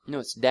No,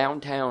 it's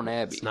Downtown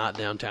Abbey. It's not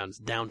downtown. It's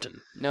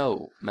Downton.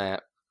 No,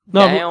 Matt.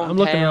 No, Downtown I'm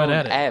looking right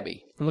at it.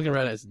 Abbey. I'm looking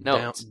right at it. It's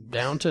No,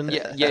 Downton.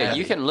 Yeah, Abbey.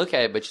 you can look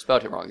at it, but you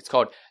spelled it wrong. It's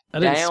called I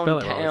didn't spell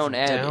it Downtown wrong.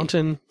 It's Abbey.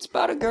 Downton. It's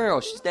about a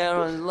girl. She's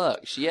down on her luck.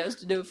 She has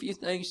to do a few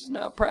things she's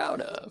not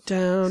proud of.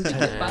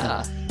 Downtown.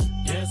 Bye.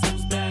 Guess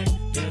who's back?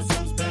 Guess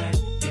who's back?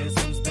 Guess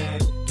who's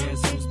back?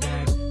 Guess who's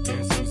back?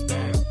 Guess who's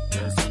back?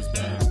 Guess who's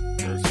back?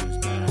 Guess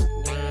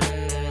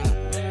who's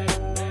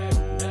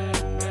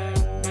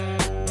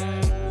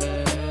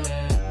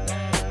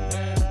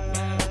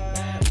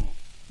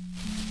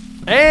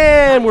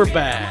And we're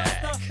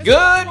back.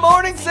 Good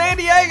morning, San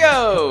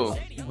Diego.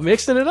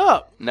 Mixing it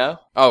up. No?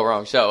 Oh,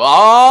 wrong show.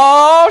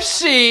 Oh,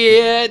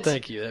 shit.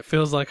 Thank you. That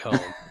feels like home.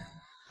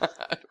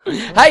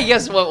 Hey,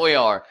 guess what we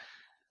are?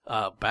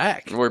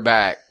 Back. We're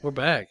back. We're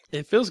back.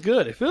 It feels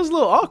good. It feels a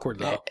little awkward,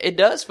 though. It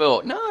does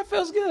feel... No, it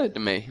feels good to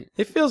me.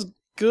 It feels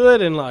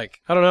good and like,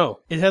 I don't know.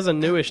 It has a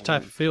newish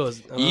type of feel.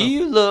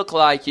 You look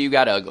like you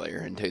got uglier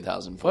in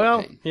 2014.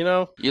 Well, you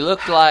know, You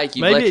look like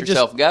you Maybe let it just-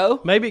 yourself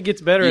go. maybe it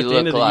gets better You at the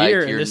end of look the like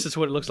year, and you're- this is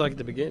what it looks like at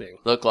the beginning.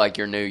 Look like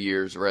your New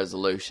Year's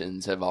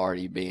resolutions have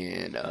already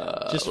been,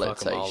 Just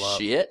let's fuck 'em say, all up.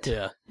 shit.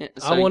 Yeah.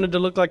 So I wanted to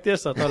look like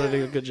this. I thought I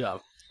did a good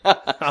job. I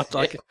was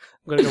like, I'm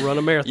going to go run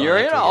a marathon. You're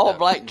in after an we get done.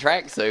 all-black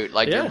tracksuit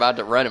like Yeah. you're about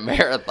to run a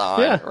marathon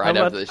Yeah, right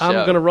after the show. I'm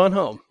going to run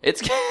home.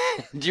 It's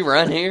Did you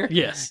run here?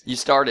 Yes. You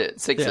started at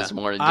 6 Yeah. this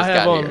morning, I just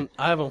have got on here.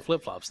 I have on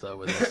flip flops though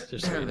with this,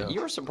 just so you know.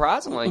 You were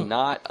surprisingly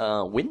not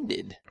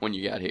winded when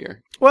you got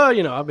here. Well,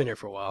 you know, I've been here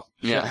for a while.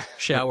 Yeah.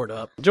 Showered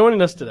up.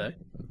 Joining us today,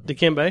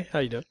 Dikembe. How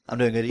you doing? I'm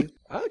doing good. You?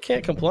 I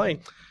can't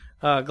complain.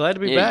 Glad to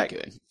be Yeah, back. you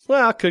could.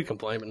 Well, I could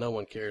complain, but no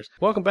one cares.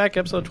 Welcome back,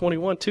 episode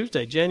 21,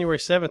 Tuesday, January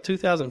 7th,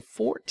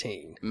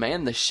 2014.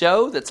 Man, the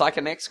show that's like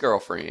an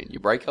ex-girlfriend. You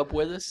break up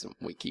with us, and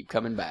we keep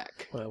coming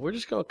back. Well, we're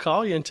just going to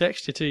call you and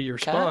text you till you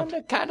respond.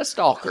 Kind of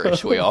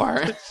stalkerish we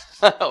are.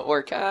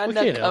 We're kind We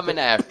can't of help coming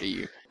after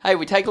you. Hey,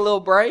 we take a little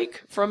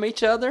break from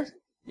each other,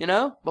 you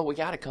know, but we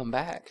got to come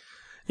back.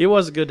 It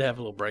was good to have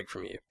a little break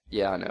from you.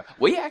 Yeah, I know.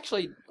 We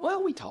actually,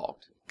 we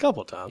talked. A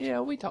couple of times.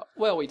 Yeah, we talked.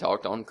 Well, we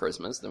talked on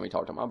Christmas, then we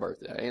talked on my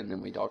birthday, and then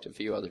we talked a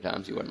few other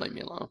times. You wouldn't leave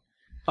me alone.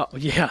 Oh,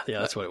 yeah,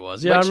 that's what it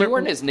was. Yeah, I But you remember.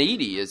 weren't as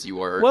needy as you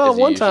were. Well, as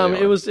you one usually time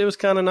are. it was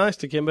kind of nice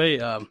to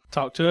Kimbe.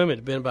 Talked to him. It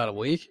had been about a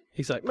week.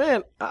 He's like,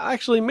 "Man, I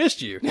actually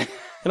missed you,"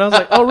 and I was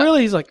like, "Oh,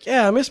 really?" He's like,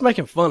 "Yeah, I miss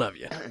making fun of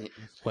you."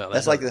 Well,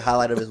 That's like the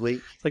highlight of his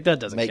week. that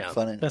doesn't Make count.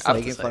 fun of, That's not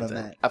making the same fun of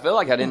thing. Matt. I feel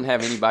like I didn't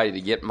have anybody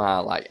to get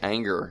my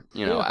anger,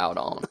 out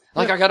on.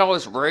 Like I got all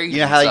this rage. You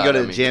know how you go inside to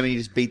of the me. gym and you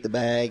just beat the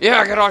bag? Yeah,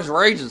 I got all this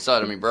rage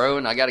inside of me, bro,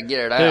 and I got to get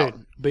it out.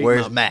 Dude,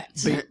 Where's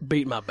Matt's?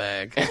 Beat my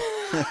bag.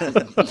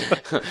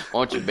 Why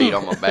don't you beat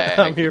on my bag?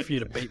 I'm here for you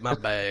to beat my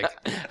bag.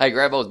 Hey,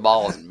 grab those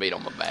balls and beat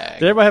on my bag.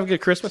 Did everybody have a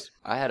good Christmas?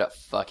 I had a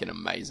fucking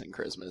amazing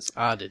Christmas.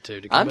 I did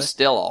too. I'm Dikembe.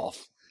 still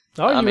off.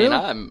 Oh, you I mean,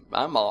 really?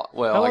 I'm all,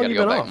 well, How long I got to you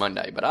go been back off?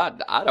 Monday, but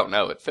I don't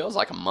know. It feels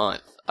like a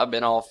month. I've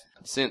been off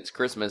since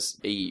Christmas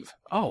Eve.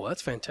 Oh,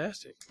 that's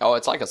fantastic. Oh,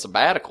 it's like a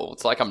sabbatical.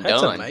 It's like I'm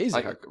That's done. amazing.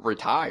 Like I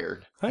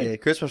retired. Hey. Yeah,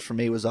 Christmas for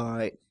me was all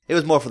right. It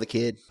was more for the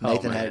kid. Oh,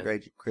 Nathan had a man.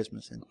 great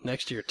Christmas. And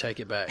Next year, take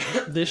it back.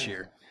 This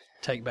year,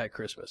 take back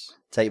Christmas.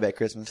 take back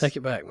Christmas. Take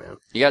it back, man.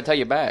 You got to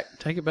take it back.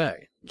 Take it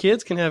back.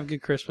 Kids can have a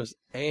good Christmas,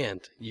 and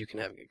you can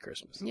have a good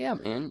Christmas. Yeah,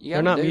 man. You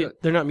They're got to not. do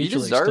it. They're not You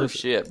mutually deserve exclusive.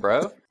 shit,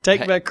 bro.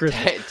 Take back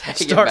Christmas.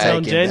 Take it Starts back.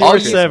 on Taking January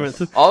back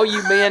 7th. All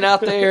you men out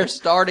there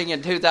starting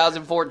in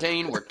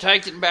 2014, we're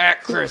taking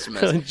back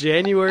Christmas.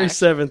 January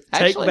 7th.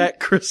 Take Actually- back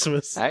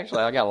Christmas.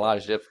 Actually, I got a lot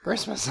of shit for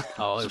Christmas.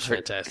 Oh, it was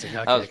fantastic.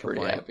 I was pretty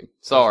complain. happy.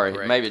 Sorry,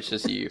 great. maybe it's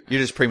just you.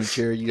 You're just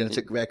premature. You're going to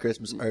take back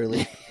Christmas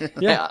early.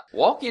 Yeah.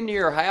 Walk into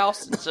your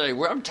house and say,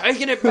 well, I'm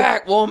taking it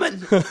back, woman.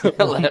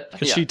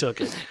 Because she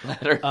took it.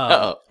 Let her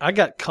know. I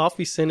got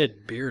coffee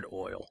scented beard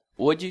oil.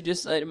 What'd you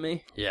just say to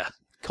me? Yeah.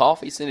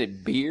 Coffee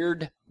scented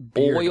beard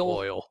oil?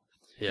 Oil.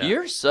 Yeah.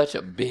 You're such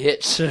a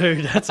bitch.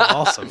 Dude, that's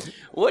awesome.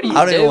 What do you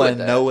I don't do even want with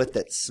to that? know what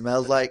that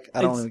smells like.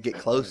 I don't It's- even get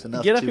close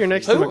enough. Get up to here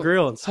next to my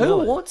grill and smell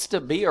Who it. wants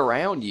to be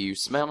around you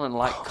smelling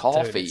like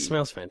coffee? Dude, it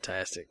smells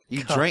fantastic.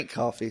 You drink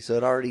coffee, so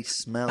it already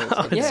smells.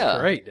 Oh, it's Yeah.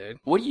 great, dude.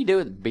 What do you do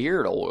with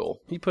beard oil?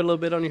 You put a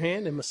little bit on your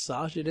hand and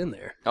massage it in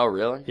there. Oh,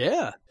 really?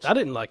 Yeah. I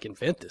didn't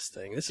invent this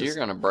thing. This You're is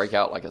going to break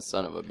out like a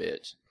son of a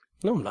bitch.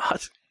 No, I'm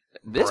not.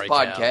 This Break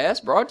out.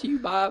 podcast brought to you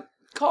by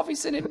coffee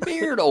scented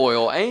beard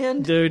oil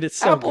and Dude, it's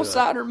so apple good.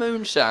 cider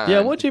moonshine.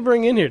 Yeah, what'd you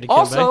bring in here to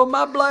Also,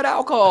 my blood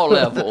alcohol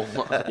level.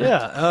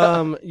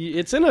 Yeah,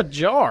 it's in a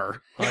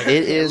jar. Like,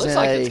 It It is looks in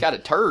like a. it's got a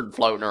turd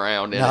floating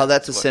around in it. No,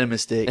 that's a cinnamon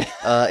stick.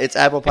 It's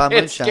apple pie It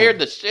moonshine. scared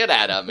the shit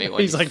out of me.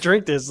 When he's like,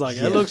 drink this. Like,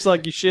 it looks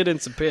like you shit in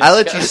some piss. I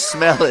let you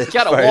smell it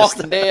got a first,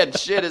 Walking Dead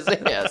shit as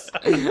this.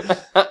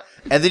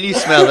 and then you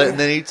smell it, and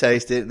then you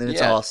taste it, and then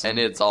it's Yeah, awesome. and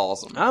it's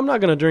awesome. I'm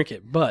not gonna drink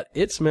it, but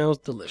it smells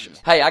delicious.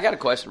 Hey, I got a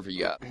question for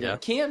you guys. Yeah.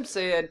 Kim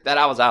said that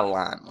I was out of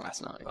line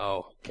last night.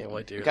 Oh, can't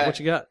wait to hear. Okay. What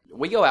you got?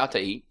 We go out to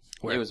eat.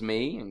 Where? It was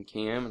me and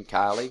Kim and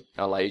Kylie,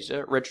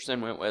 Alasia.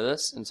 Richardson went with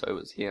us, and so it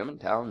was him and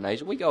Tal and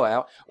Asia. We go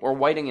out. We're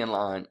waiting in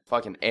line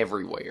fucking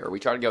everywhere. We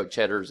tried to go to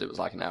Cheddar's. It was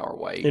like an hour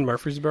wait. In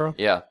Murfreesboro?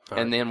 Yeah. All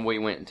And then we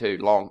went to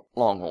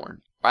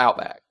Longhorn.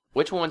 Outback.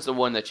 Which one's the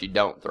one that you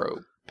don't throw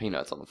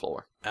peanuts on the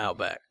floor?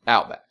 Outback.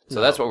 Outback.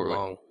 So that's what we're with.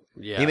 Long.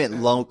 Yeah. You meant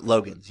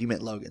Logan's. You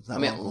meant Logan's. Not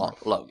I meant Longhorn.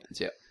 Logan's,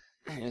 yeah.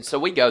 And so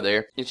we go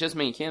there. It's just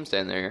me and Kim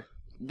standing there.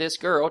 This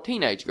girl,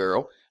 teenage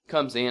girl,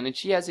 comes in and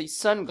she has these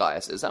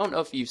sunglasses. I don't know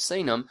if you've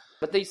seen them,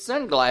 but these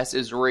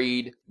sunglasses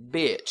read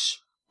bitch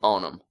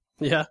on them.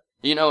 Yeah.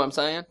 You know what I'm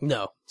saying?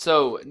 No.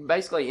 So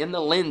basically, in the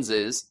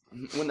lenses,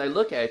 when they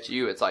look at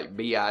you, it's like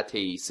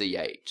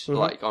BITCH,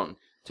 like on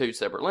two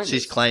separate lenses.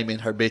 She's claiming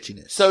her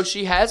bitchiness. So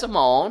she has them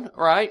on,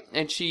 right?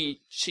 And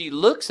she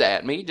looks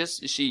at me,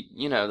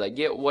 they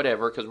get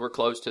whatever because we're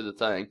close to the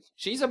thing.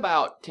 She's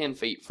about 10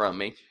 feet from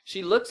me.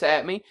 She looks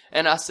at me,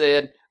 and I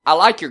said, I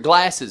like your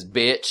glasses,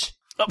 bitch.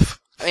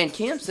 And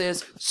Kim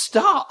says,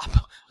 stop.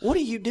 What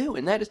are you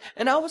doing?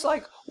 And I was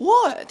like,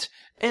 what?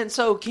 And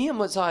so Kim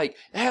was like,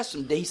 have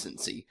some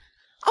decency.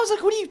 I was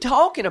like, what are you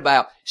talking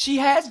about? She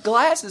has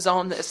glasses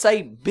on that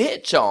say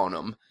bitch on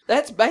them.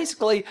 That's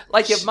basically,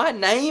 like if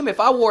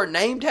I wore a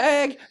name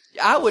tag,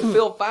 I would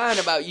feel fine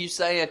about you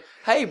saying,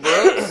 hey,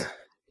 Brooks,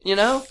 I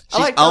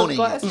like those owning it.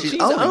 glasses. She's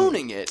She's owning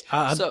owning it.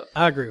 I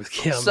agree with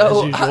Kim,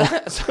 So,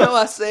 as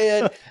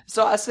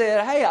usual. I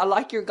said, hey, I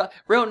like your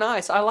real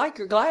nice. I like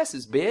your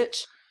glasses,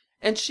 bitch.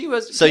 And she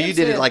was. So Kim you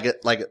did said,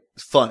 it like a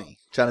funny,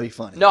 trying to be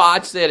funny. No, I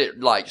said it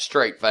like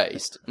straight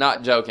faced,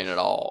 not joking at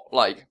all.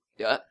 Like,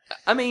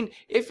 I mean,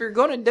 if you're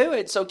gonna do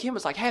it, so Kim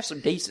was like, have some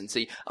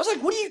decency. I was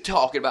like, what are you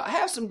talking about?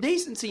 Have some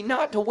decency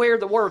not to wear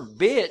the word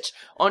bitch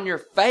on your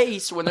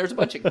face when there's a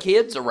bunch of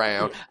kids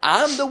around.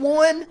 I'm the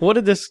one. What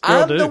did this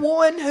girl do? I'm the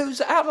one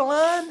who's out of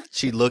line.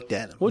 She looked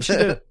at him. What'd she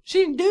do? She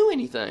didn't do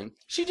anything.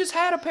 She just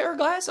had a pair of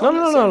glasses No, on.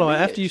 that said no. bitch.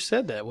 After you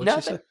said that, what'd she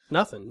Nothing. say?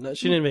 Nothing. No,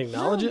 she didn't even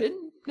acknowledge No, it?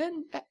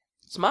 Didn't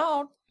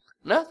smiled.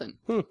 Nothing.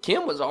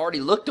 Kim was already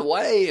looked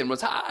away and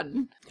was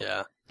hiding.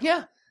 Yeah.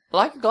 Yeah.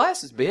 Like your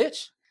glasses,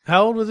 bitch.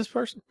 How old was this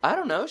person? I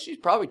don't know. She's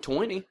probably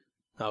 20,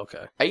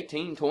 Okay.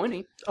 18,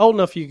 20. Old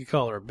enough you could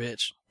call her a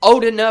bitch.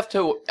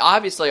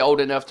 Obviously old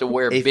enough to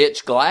wear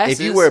bitch glasses.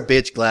 If you wear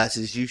bitch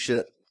glasses, you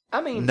should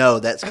I mean, know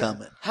that's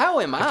coming. how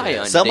am I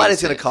undecent?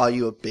 Somebody's going to call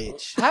you a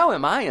bitch. How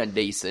am I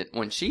undecent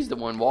when she's the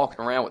one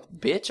walking around with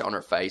bitch on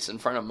her face in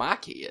front of my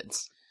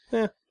kids?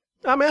 Yeah.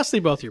 I mean, I see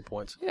both your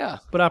points. Yeah.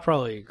 But I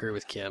probably agree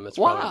with Kim. It's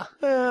Why?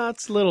 Probably,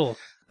 it's a little...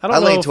 I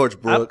lean towards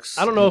Brooks.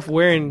 I don't know if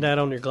wearing that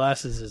on your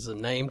glasses is a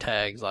name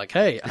tag. Like,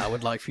 hey, I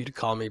would like for you to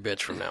call me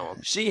bitch from now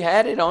on. She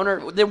had it on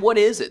her. Then what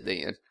is it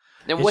then?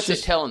 Then It's what's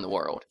just- it telling the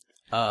world?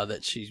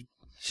 That she's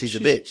She's a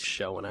bitch.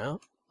 showing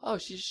out. Oh,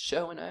 she's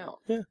showing out.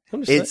 Yeah.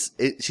 I'm just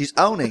saying. She's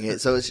owning it,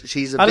 so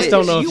she's a bitch. I just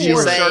don't know if you you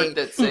wore a were- shirt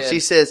that said,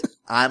 She says,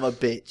 I'm a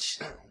bitch.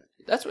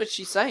 that's what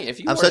she's saying. If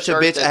you I'm wore such a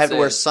shirt bitch, that I have to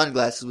wear said-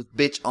 sunglasses with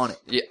bitch on it.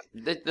 Yeah,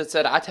 that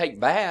said I take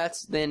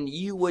baths, then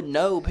you would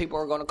know people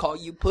are going to call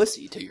you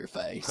pussy to your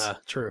face.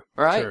 True.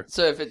 Right? True.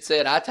 So if it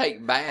said I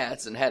take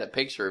baths and had a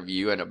picture of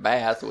you in a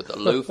bath with a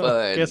loofah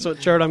and, Guess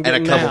what shirt I'm And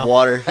getting a cup now? of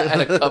water.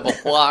 and a cup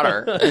of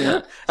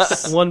water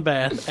One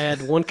bath,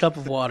 add 1 cup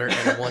of water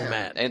and 1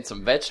 mat. and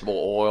some vegetable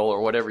oil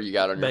or whatever you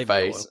got on your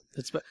Baby face. oil.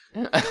 It's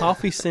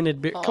coffee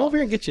scented beer. Come over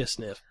here and get you a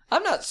sniff.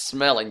 I'm not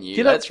smelling you.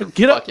 Get That's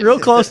up real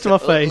close to my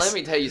face. Let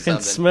me tell you And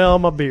something. smell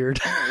my beard.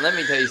 Let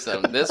me tell you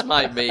something. This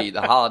might be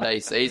the holiday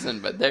season,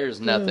 but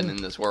there's nothing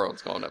in this world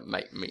that's going to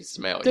make me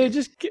smell you. Dude,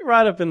 just get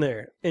right up in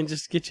there and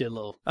just get you a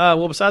little.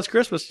 Well, besides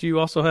Christmas, you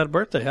also had a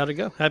birthday. How'd it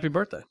go? Happy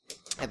birthday.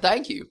 And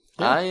thank you.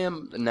 I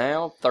am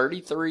now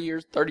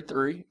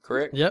 33,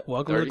 correct? Yep,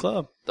 welcome to 30. the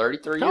club.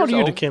 33 How old years are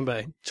you old. to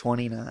Kimbe?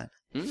 29.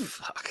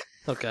 Fuck.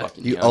 Okay.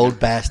 Fucking You youngin'. old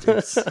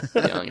bastards.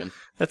 Youngin'.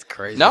 That's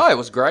crazy. No, it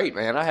was great,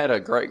 man. I had a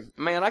great...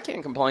 Man, I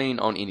can't complain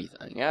on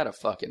anything. I had a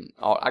fucking...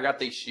 I got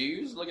these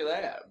shoes. Look at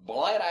that.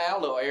 Blood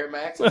Owl, little Air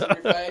Maxes in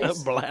your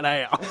face. Blood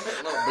out.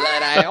 Little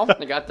Blood Owl.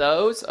 I got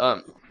those.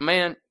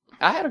 Man,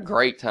 I had a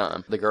great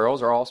time. The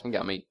girls are awesome.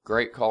 Got me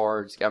great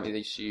cards. Got me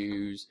these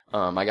shoes.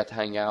 I got to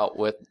hang out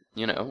with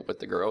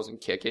the girls and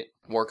kick it.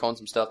 Work on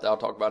some stuff that I'll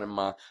talk about in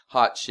my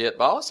hot shit.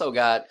 But I also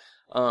got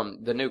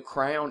the new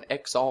Crown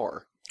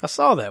XR. I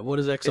saw that. What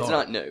is XR? It's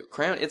not new.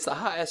 Crown, it's the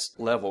highest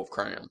level of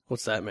Crown.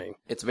 What's that mean?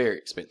 It's very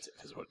expensive,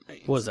 is what it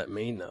means. What does that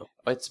mean, though?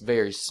 It's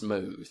very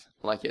smooth.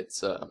 Like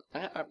it's, I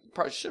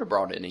probably should have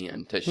brought it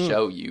in to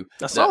show you.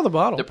 I saw the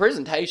bottle. The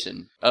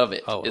presentation of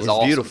it Oh, is it's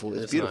awesome. Beautiful.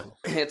 It's It's beautiful.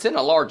 It's in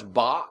a large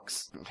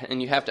box,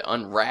 and you have to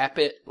unwrap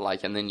it,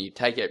 and then you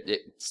take it.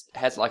 It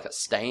has like a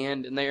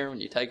stand in there when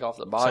you take off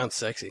the box. Sounds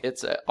sexy.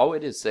 It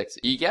is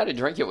sexy. You got to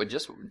drink it with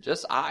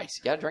just ice.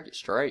 You got to drink it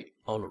straight.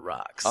 On the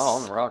rocks. Oh,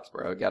 on the rocks,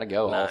 bro. Got to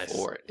go Nice. all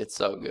for it. It's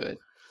so good.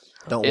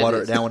 Don't It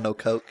water is. it down with no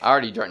Coke. I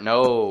already drank.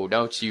 No,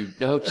 don't you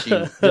Not you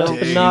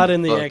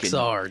in the fucking-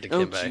 XR,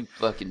 Don't Dikembe. you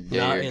fucking Not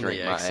dare in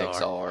drink the my XR.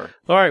 XR.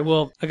 All right,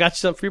 well, I got you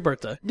something for your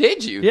birthday.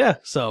 Did you? Yeah,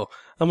 so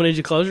I'm going to need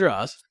you to close your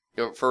eyes.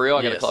 For real,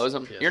 I gotta Yes, close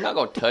them? yes. You're not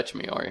gonna touch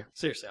me, are you?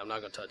 Seriously, I'm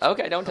not going to touch you.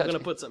 Okay, don't I'm touch going me.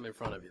 to put something in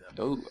front of you,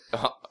 though. Ooh.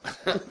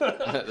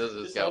 This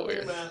is so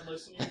weird.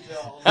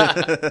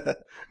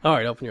 All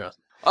right, open your eyes.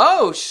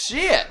 Oh,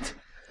 shit!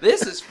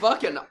 This is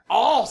fucking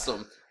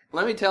awesome.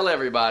 Let me tell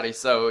everybody.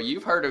 So,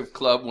 you've heard of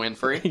Club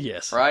Winfrey.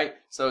 Yes. Right?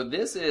 So,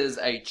 this is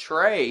a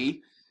tray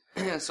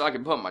so I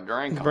can put my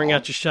drink on. Bring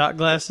out your shot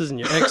glasses and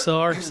your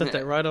XR. Set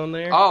that right on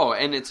there. Oh,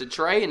 and it's a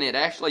tray, and it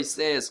actually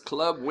says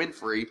Club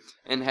Winfrey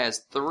and has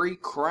 3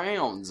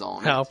 crowns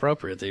on it. How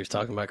appropriate that he was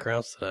talking about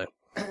crowns today.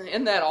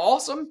 Isn't that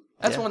awesome?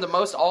 That's one of the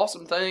most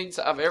awesome things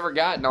I've ever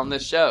gotten on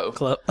this show.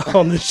 Club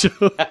on the show.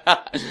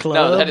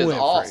 No, that is Winfrey.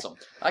 awesome.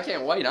 I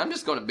can't wait. I'm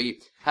just going to be,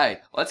 hey,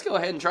 let's go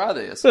ahead and try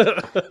this.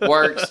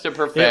 Works to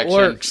perfection. It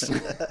works.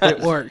 It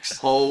works.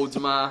 Holds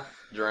my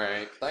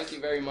drink. Thank you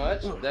very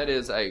much. That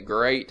is a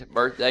great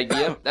birthday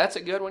gift. That's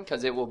a good one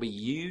because it will be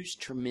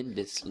used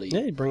tremendously.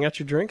 Yeah, you bring out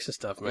your drinks and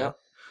stuff, man. Yeah.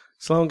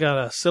 Sloan got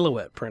a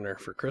silhouette printer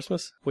for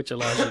Christmas, which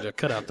allows you to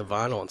cut out the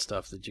vinyl and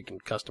stuff that you can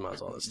customize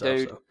all this stuff.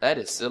 Dude, So that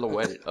is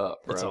silhouetted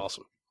up, bro. that's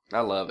awesome. I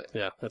love it.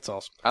 Yeah, that's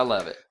awesome. I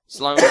love it.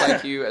 Sloan,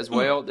 thank you as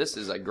well. This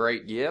is a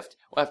great gift.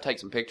 We'll have to take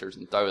some pictures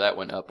and throw that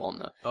one up on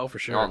the Oh, for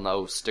sure. on the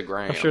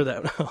Instagram. I'm sure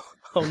that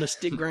on the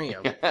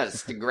Instagram.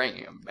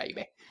 Instagram,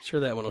 baby. Sure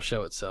that one will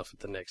show itself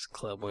at the next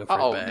Club Winfrey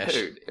Oh, Bash.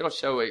 dude, it'll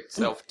show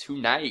itself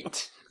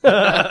tonight.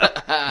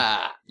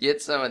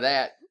 Get some of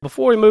that.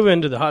 Before we move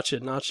into the hot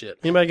shit, not shit,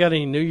 anybody got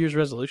any New Year's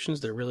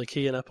resolutions they're really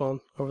keying up on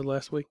over the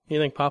last week?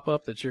 Anything pop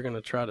up that you're going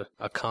to try to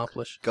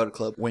accomplish? Go to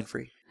Club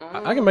Winfrey.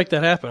 I can make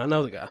that happen. I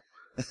know the guy.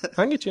 I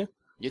can get you.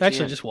 Get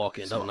Actually, in. just walk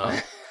in. Don't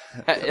knock.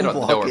 It'll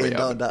Walk door in, me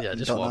open. don't Yeah,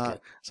 just don't walk knock.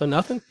 in. So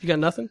nothing? You got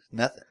nothing?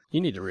 Nothing.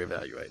 You need to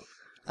reevaluate.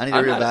 I need to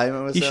I'm not-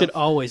 reevaluate myself. You should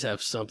always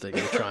have something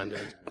you're trying to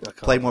accomplish.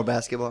 play more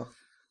basketball.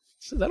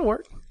 So that'll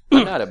work.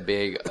 I'm not a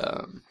big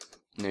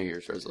New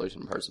Year's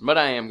resolution person, but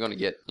I am going to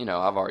get, I've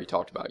already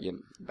talked about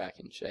getting back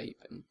in shape,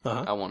 and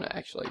Uh-huh. I want to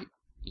actually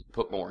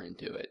put more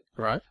into it.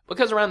 Right?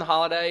 Because around the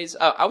holidays,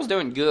 I was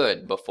doing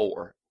good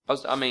before. I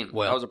was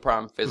a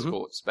prime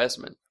physical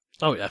specimen.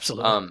 Oh, yeah,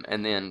 absolutely.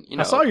 And then,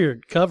 I saw your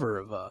cover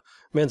of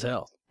Men's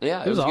Health.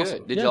 yeah, it it was was awesome.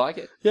 good. Did Yeah. you like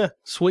it? Yeah,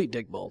 sweet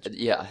dick bulge.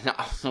 Yeah.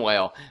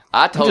 Well,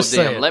 I told them, just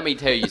saying. let me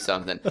tell you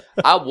something.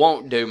 I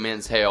won't do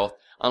Men's Health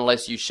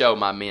unless you show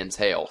my men's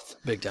health.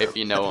 Big time. If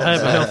you know what I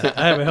I'm saying.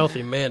 have a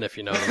healthy man, if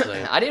you know what I'm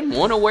saying. I didn't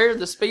want to wear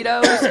the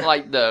Speedos,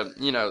 like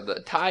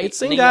the tight It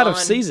seemed neon, out of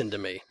season to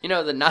me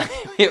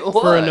it was.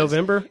 for a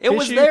November It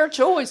was issue. their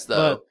choice,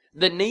 though. But-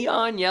 The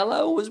neon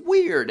yellow was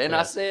weird, and Yeah.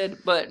 I said,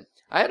 but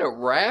I had to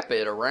wrap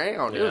it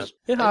around. Yeah.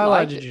 It I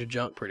liked highlighted it. your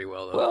junk pretty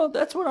well, though. Well,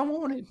 that's what I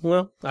wanted.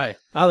 Well, I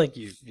think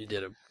you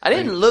did a. I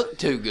didn't look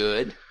too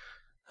good.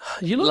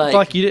 You looked like-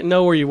 like you didn't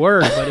know where you were,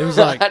 but it was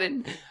like I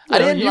didn't. I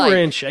didn't you like. were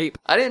in shape.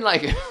 I didn't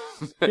like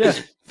Yeah.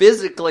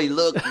 physically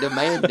look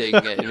demanding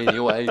in any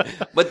way.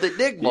 But the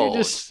dick You balls.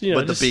 just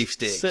But the just beef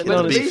stick. sitting But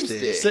on the his beef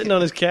stick. sitting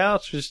on his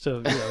couch, just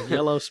a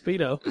yellow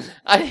speedo.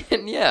 I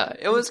didn't. Yeah,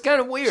 it was kind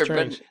of weird,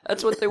 Strange. but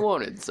that's what they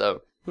wanted.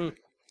 So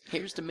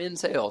here's to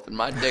Men's Health and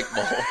my dick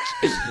balls.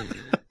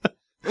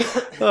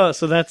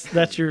 So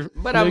that's your.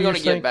 But New I'm going Year's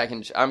to get thing? back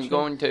in. I'm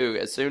going to,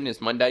 as soon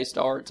as Monday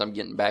starts, I'm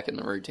getting back in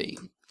the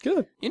routine.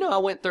 Good. I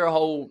went through a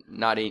whole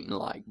not eating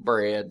like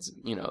breads,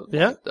 Yeah.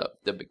 like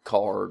the big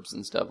carbs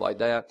and stuff like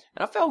that,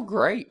 and I felt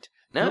great.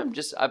 Now I'm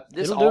just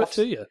It'll do it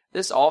to you.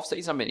 This off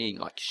season, I've been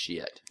eating like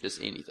shit,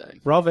 just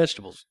anything. Raw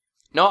vegetables.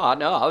 No, I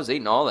know I was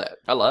eating all that.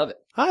 I love it.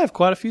 I have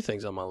quite a few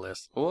things on my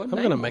list. Well, I'm name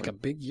going to one. make a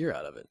big year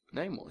out of it.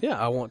 Name one. Yeah,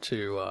 I want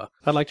to.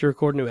 I'd like to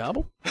record a new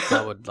album.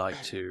 I would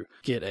like to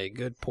get a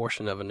good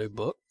portion of a new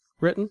book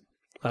written.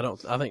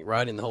 I think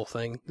writing the whole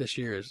thing this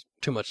year is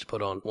too much to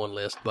put on one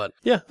list. But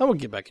yeah, I would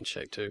get back in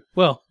shape too.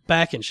 Well,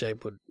 back in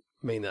shape would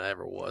mean that I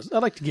ever was.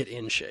 I'd like to get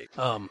in shape.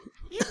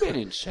 You've been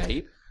in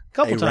shape.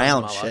 Couple A times in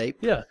round my life. shape.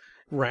 Yeah,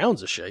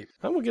 rounds of shape.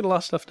 I'm gonna get a lot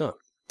of stuff done.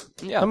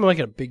 Yeah, I'm gonna make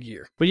it a big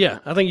year. But yeah,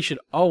 I think you should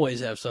always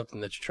have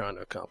something that you're trying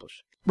to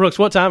accomplish. Brooks,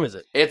 what time is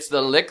it? it's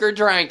the liquor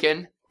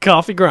drinking,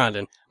 Coffee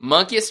grinding,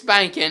 monkey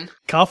spanking,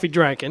 coffee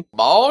drinking,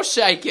 ball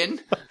shaking,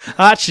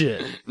 hot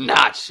shit.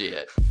 not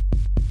shit.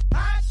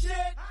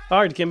 All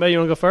right, Kimbo, you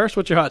want to go first?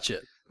 What's your hot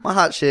shit? My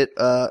hot shit,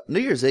 New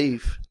Year's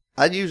Eve.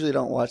 I usually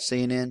don't watch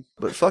CNN,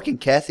 but fucking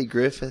Kathy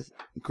Griffith,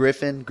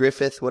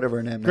 whatever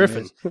her name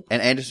Griffin. is,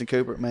 and Anderson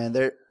Cooper, man,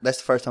 that's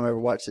the first time I ever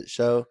watched that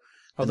show.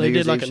 Oh, The they New did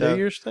Year's like Eve a New show.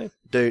 Year's thing?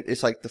 Dude,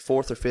 it's like the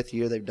 4th or 5th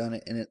year they've done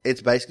it, and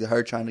it's basically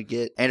her trying to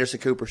get Anderson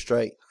Cooper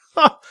straight.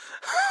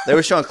 They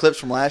were showing clips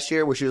from last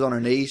year where she was on her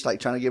knees, like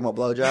trying to give him a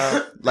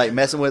blowjob, like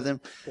messing with him.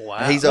 Wow.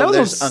 And he's That over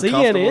there was just on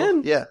uncomfortable.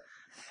 CNN? Yeah,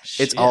 it's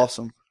Shit.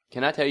 awesome.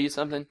 Can I tell you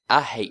something?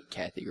 I hate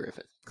Kathy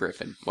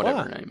Griffin, whatever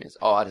Why? her name is.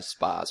 Oh, I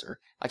despise her.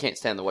 I can't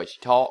stand the way she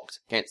talks.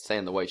 Can't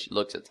stand the way she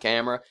looks at the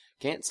camera.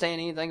 Can't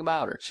stand anything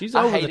about her. She's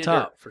I over the hated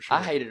top, her. for sure.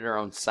 I hated her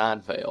on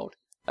Seinfeld.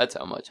 That's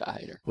how much I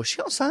hate her. Was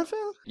she on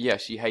Seinfeld? Yeah,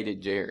 she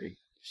hated Jerry.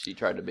 She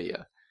tried to be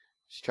a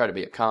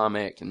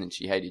comic, and then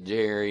she hated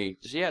Jerry.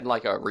 She had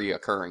like a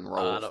reoccurring I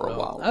role don't for a know.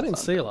 while. I didn't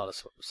see a lot of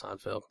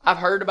Seinfeld. I've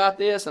heard about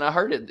this, and I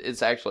heard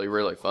it's actually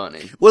really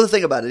funny. Well, the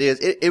thing about it is,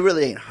 it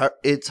really ain't her.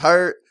 It's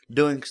her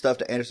doing stuff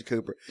to Anderson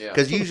Cooper. Yeah.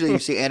 Because usually you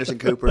see Anderson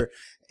Cooper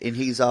and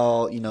he's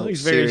all,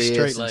 He's very serious and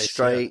straight-laced,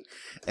 straight.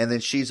 And then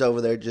she's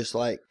over there just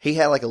like, he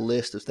had like a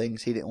list of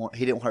things he didn't want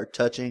her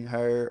touching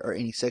her or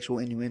any sexual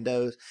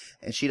innuendos.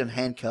 And she done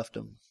handcuffed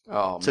him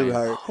Oh to man.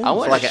 her I for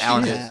want like to an hour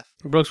and a shoot it. half.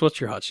 Brooks, what's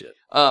your hot shit?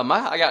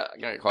 I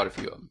got quite a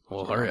few of them.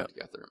 Well, hurry up.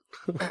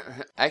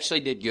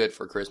 Actually, did good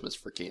for Christmas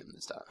for Kim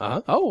this time.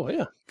 Uh-huh. Oh,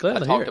 yeah. Glad I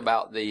to hear talked it.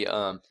 about the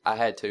I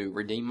had to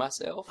redeem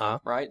myself, Uh-huh.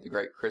 right? The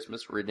great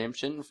Christmas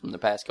redemption from the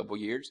past couple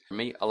years.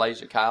 Me,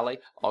 Alasia, Kylie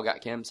all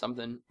got Kim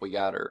something. We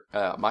got her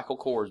Michael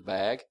Kors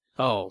bag.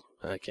 Oh,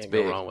 I can't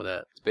go big. wrong with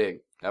that. It's big.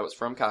 That was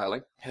from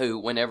Kylie, who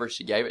whenever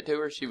she gave it to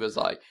her, she was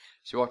like,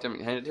 she walked up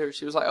and handed it to her.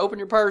 She was like, "Open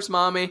your purse,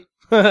 mommy."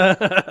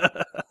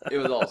 It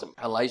was awesome.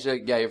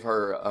 Alasia gave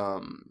her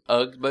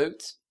Ugg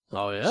boots.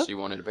 Oh, yeah? She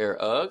wanted a pair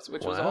of Uggs,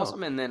 which was Wow.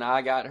 awesome. And then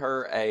I got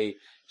her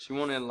she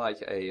wanted like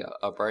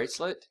a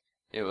bracelet.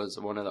 It was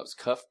one of those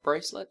cuff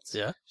bracelets.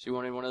 Yeah. She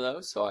wanted one of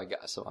those, so I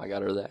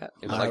got her that.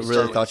 It was I like really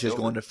sterling thought she was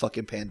silver. going to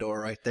fucking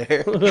Pandora right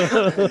there.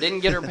 Didn't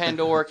get her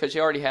Pandora because she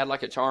already had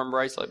like a charm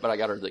bracelet, but I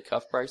got her the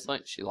cuff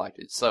bracelet. She liked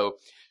it. So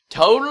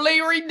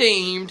totally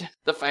redeemed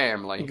the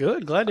family.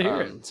 Good. Glad to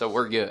hear it. So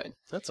we're good.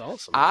 That's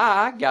awesome.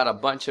 I got a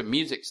bunch of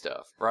music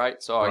stuff, right?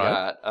 So I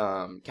Right.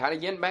 got kind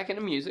of getting back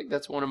into music.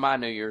 That's one of my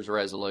New Year's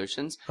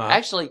resolutions. Uh-huh.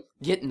 Actually,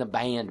 getting the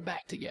band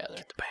back together.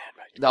 The band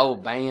back The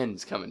old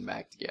band's coming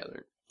back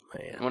together.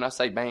 together, man. When I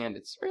say band,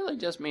 it's really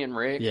just me and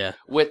Rick Yeah.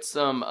 with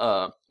some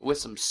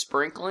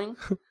sprinkling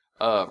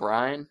of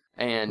Ryan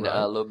and Right.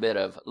 a little bit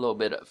of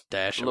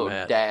Dash a of little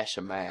Matt. dash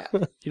of Matt.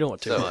 You don't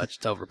want too So- much.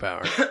 It's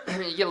overpowering.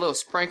 You get a little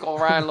sprinkle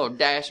of Ryan, a little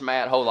dash of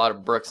Matt, a whole lot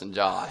of Brooks and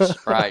Josh,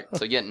 right?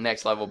 So getting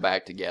next level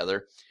back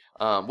together,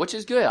 which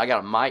is good. I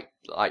got a mic,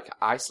 like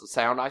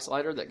sound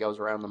isolator that goes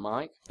around the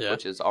mic, Yeah.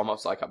 which is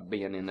almost like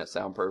being in a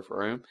soundproof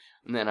room.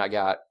 And then I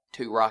got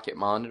 2 Rocket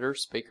Monitor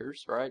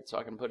speakers, right? So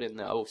I can put it in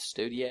the old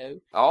studio.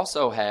 I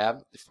also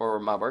have, for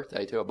my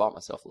birthday too, I bought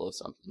myself a little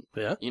something.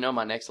 Yeah. You know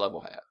my next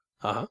level hat.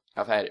 Uh-huh.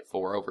 I've had it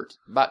for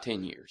about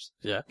 10 years.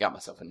 Yeah. Got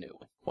myself a new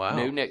one. Wow.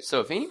 New next. So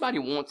if anybody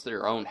wants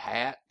their own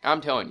hat, I'm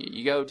telling you,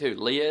 you go to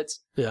Lids.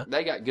 Yeah.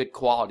 They got good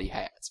quality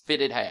hats,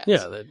 fitted hats.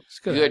 Yeah, that's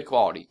good. Good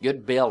quality,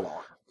 good bill on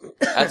 'em.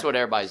 That's what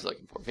everybody's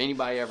looking for. If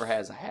anybody ever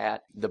has a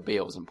hat, the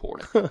bill's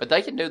important. But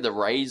they can do the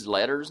raised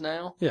letters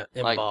now. Yeah,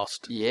 Like,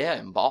 embossed. Yeah,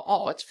 embossed.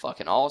 Oh, it's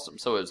fucking awesome.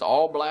 So it's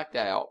all blacked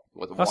out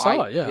with a I saw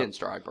white it, yeah.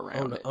 pinstripe on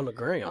around it. the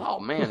gram.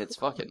 Oh man, it's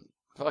fucking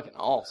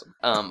awesome.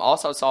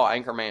 Also saw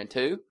Anchorman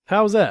 2.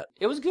 How was that?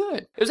 It was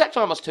good. It was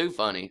actually almost too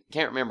funny.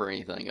 Can't remember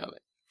anything of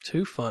it.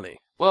 Too funny.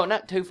 Well,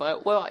 not too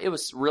funny. Well, it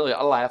was really,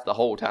 I laughed the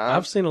whole time.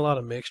 I've seen a lot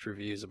of mixed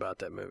reviews about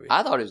that movie.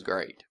 I thought it was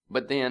great.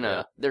 But then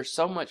Yeah. there's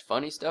so much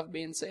funny stuff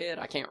being said,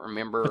 I can't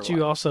remember. But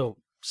you also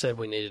said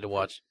we needed to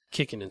watch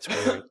Kicking and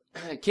Screaming.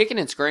 Kicking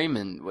and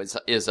Screaming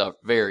is a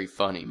very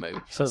funny movie.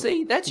 So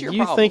See, that's your you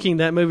problem. thinking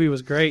that movie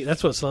was great?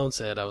 That's what Sloan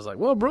said. I was like,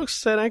 well, Brooks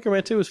said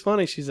Anchorman 2 was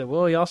funny. She said,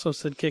 well, he also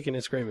said Kicking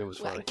and Screaming was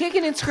funny.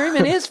 Kicking and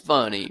Screaming is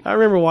funny. I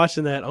remember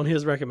watching that on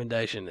his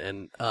recommendation,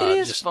 and It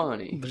is just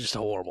funny. just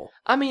horrible.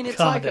 I mean, it's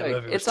God, like that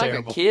movie was it's like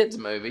terrible. a kids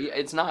movie.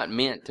 It's not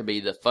meant to be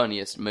the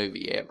funniest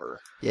movie ever.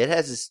 Yeah, it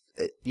has this.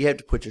 You have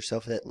to put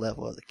yourself at that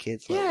level of the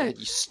kids. Yeah, you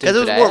because stupid it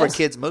was more of a ass.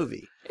 kids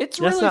movie. It's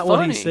That's really not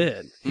funny. what he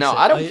said. He No, said-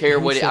 I don't care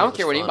what he I said don't was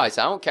care what funny. anybody says.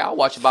 I don't care. I'll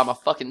watch it by my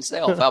fucking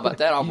self. How about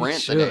that? I'll You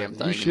rent should. the damn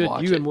thing You should. and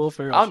watch You it. and Will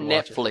Ferrell I'll should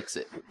watch it. Netflix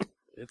it.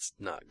 It's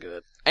not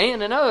good.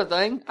 And another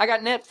thing, I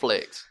got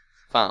Netflix.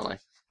 Finally,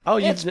 Oh,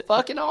 it's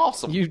fucking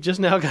awesome. you just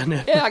now got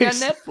Netflix. Yeah, I got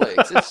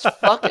Netflix. It's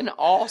fucking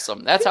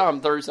awesome. That's how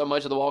I'm through so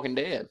much of The Walking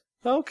Dead.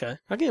 Okay,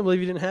 I can't believe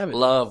you didn't have it.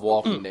 Love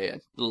Walking Dead.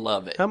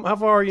 Love it. How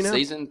far are you now?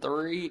 Season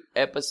 3,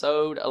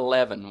 episode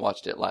 11.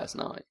 Watched it last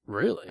night.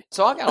 Really?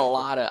 So I got a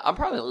lot of. I'm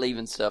probably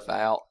leaving stuff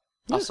out.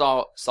 I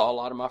saw a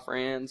lot of my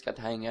friends. Got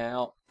to hang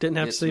out. Didn't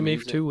have Did to see some me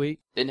music. for 2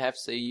 weeks. Didn't have to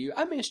see you.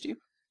 I missed you.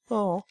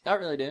 Oh, I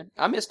really did.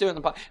 I miss doing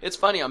the It's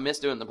funny. I miss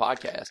doing the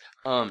podcast.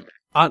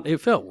 it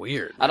felt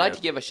weird. I'd like man.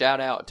 to give a shout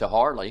out to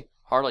Harley.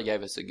 Harley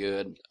gave us a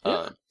good,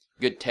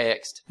 good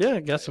text. Yeah,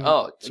 got some.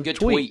 Oh, a some good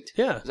tweet.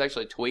 Yeah, It was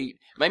actually a tweet.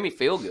 Made me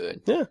feel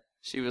good. yeah.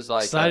 She was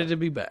like, Excited to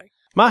be back.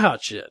 My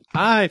hot shit.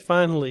 I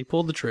finally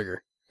pulled the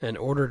trigger and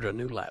ordered a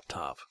new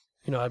laptop.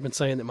 You know, I've been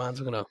saying that mine's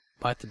going to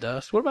bite the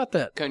dust. What about that?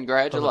 On the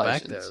back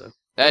congratulations. there, though.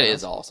 That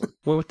is awesome.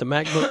 Went with the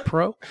MacBook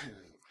Pro.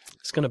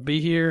 It's going to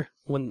be here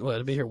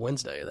it'll be here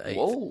Wednesday, the 8th.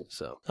 Whoa.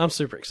 So I'm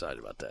super excited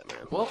about that,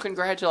 man. Well,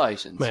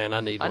 congratulations. Man, I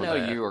need I one know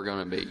bad. you are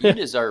going to be. You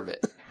deserve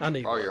it I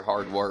need for all one. your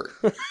hard work.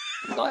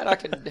 I'm glad I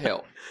could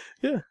help.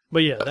 Yeah,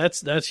 but yeah,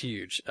 that's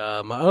huge.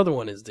 My other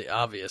one is the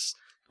obvious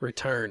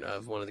return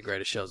of one of the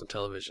greatest shows on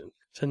television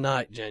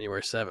tonight,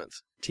 January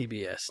 7th,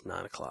 TBS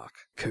 9 o'clock.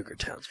 Cougar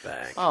Town's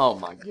back. Oh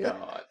my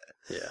god.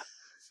 Yeah,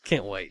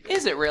 can't wait.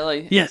 Is it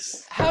really?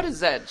 Yes, How does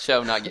that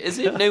show not get? Is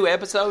it new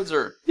episodes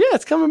or yeah,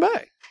 it's coming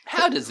back.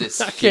 how does this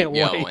I keep can't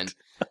wait. going?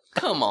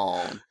 Come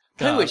on.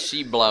 God. Who is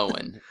she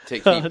blowing to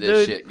keep this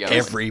Dude, shit going?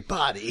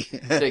 Everybody.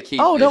 To keep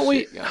Oh, this don't we?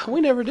 shit going.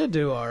 We never did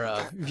do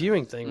our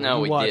viewing thing. No,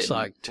 we watched didn't.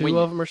 like two We-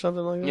 of them or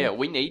something like that. Yeah,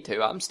 we need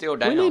to. I'm still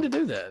down. we need to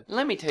do that.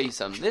 Let me tell you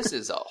something. This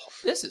is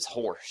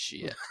horse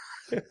shit.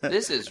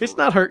 This is It's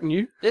not hurting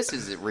you. This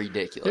is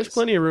ridiculous. There's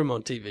plenty of room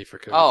on TV for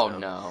Cougar Oh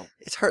Town. no.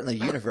 It's hurting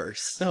the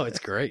universe. No, it's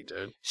great,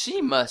 dude. She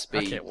must be.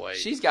 I can't wait.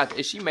 She's got.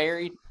 Is she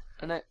married?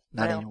 Not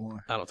now?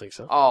 anymore. I don't think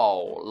so.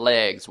 Oh,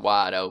 legs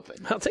wide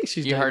open. I don't think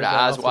she's You dated heard that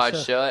eyes off the wide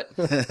show.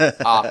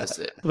 shut.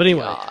 Opposite. But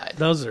anyway, God.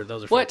 those are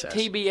What,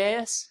 fantastic.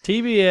 TBS?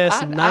 TBS,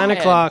 I 9 had-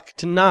 o'clock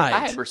tonight. I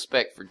have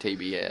respect for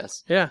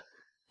TBS. Yeah.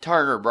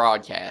 Turner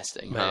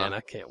Broadcasting. Man, huh?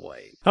 I can't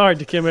wait. All right,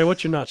 Dikembe,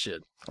 what's your not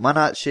shit? My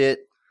not shit.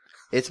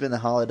 It's been the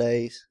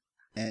holidays,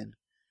 and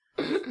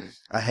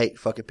I hate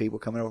fucking people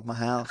coming over my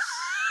house.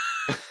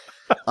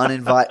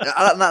 Uninvited.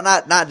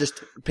 Not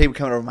just people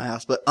coming over my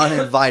house, but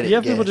uninvited. You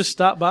have people guests. just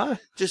stop by?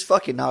 Just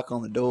fucking knock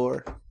on the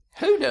door.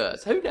 Who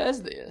does? Who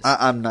does this?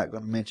 I'm not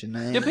going to mention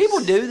names. Do people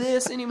do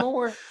this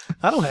anymore?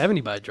 I don't have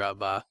anybody drive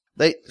by.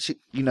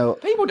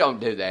 People don't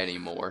do that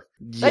anymore.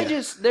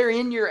 Yeah. They're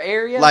in your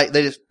area. Like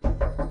they just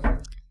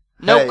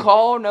no hey,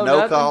 call, no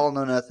nothing. call,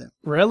 no nothing.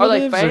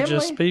 Relatives or family?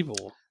 just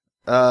people?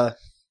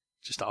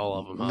 Just all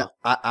of them, huh?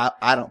 No,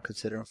 I don't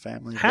consider them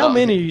family. How No.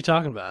 many are you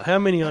talking about? How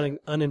many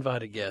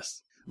uninvited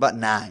guests? About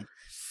 9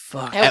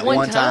 Fuck. At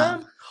one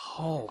time.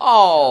 Oh.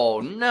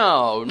 Oh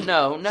no.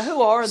 Now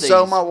who are these?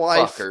 So my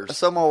wife. Fuckers?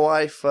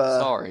 Sorry.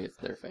 Sorry if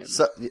they're family.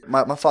 So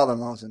my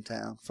father-in-law's in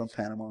town from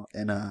Panama,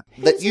 and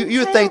He's you in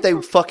would town think they from-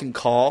 would fucking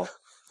call.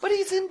 But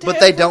he's in town. But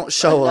they from don't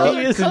show up.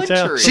 another He is in town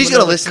country. from She's gonna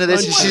another listen to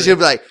this, and country. she's gonna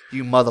be like,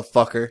 "You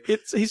motherfucker."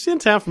 He's in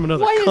town from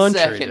another Wait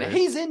country. a second. dude.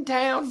 He's in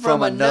town From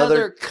from another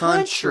another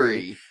country.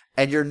 country.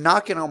 And you're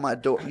knocking on my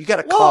door. You got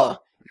to What?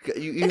 call.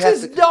 You It's have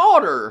his to.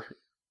 daughter.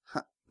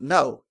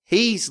 No,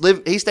 he's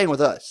staying with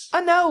us.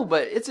 I know,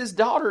 but it's his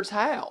daughter's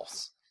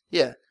house.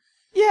 Yeah,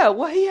 Yeah,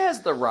 well, he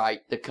has the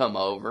right to come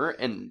over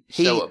and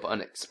show up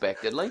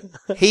unexpectedly.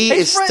 he He's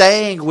is friends-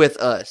 staying with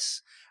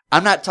us.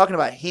 I'm not talking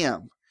about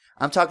him.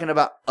 I'm talking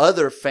about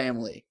other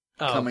family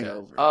coming okay.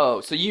 over.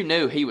 Oh, so you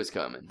knew he was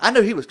coming. I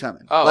knew he was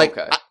coming. Oh, like,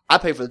 okay. I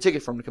paid for the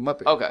ticket for him to come up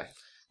here. Okay.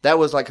 That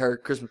was like her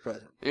Christmas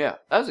present. Yeah,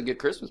 that was a good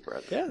Christmas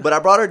present. Yeah. But I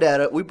brought her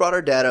dad up. We brought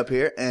her dad up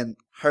here, and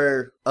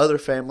her other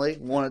family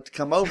wanted to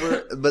come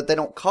over, but they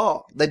don't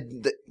call. They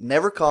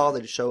never call.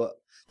 They just show up.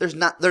 There's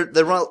not. They're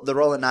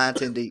rolling 9,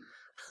 10 deep.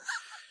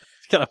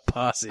 Got a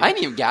posse. I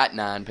ain't even got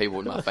 9 people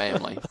in my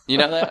family. You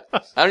know that?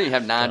 I don't even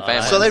have 9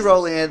 families. So they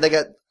roll in. They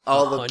got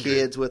all the 100.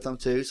 kids with them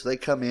too. So they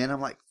come in.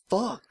 I'm like,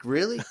 fuck,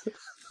 really?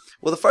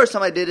 Well, the first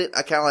time I did it,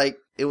 I kind of like,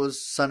 it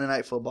was Sunday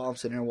Night Football. I'm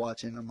sitting there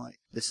watching. I'm like,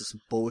 this is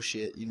some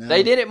bullshit, you know?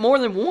 They did it more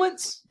than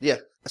once? Yeah.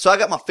 So I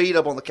got my feet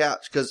up on the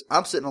couch because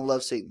I'm sitting on the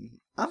love seat. And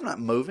I'm not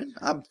moving.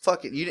 I'm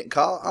fucking, you didn't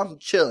call. I'm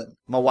chilling.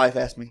 My wife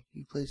asked me,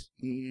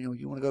 you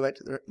want to go back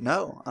to the,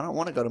 no, I don't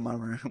want to go to my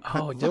room.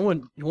 Oh,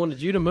 you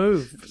wanted you to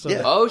move. So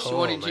Yeah. Oh, she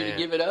wanted you to man.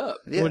 give it up.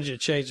 Yeah. Wanted you to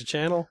change the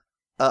channel?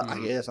 I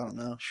guess, I don't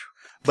know.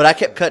 But I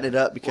kept cutting it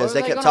up because What they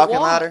are kept gonna talking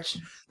louder. watch?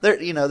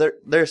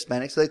 They're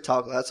Hispanic, so they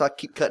talk loud. So I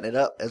keep cutting it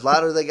up. As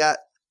louder they got,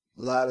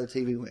 the louder the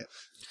TV went.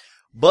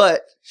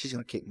 But she's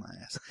gonna kick my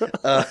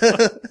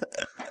ass.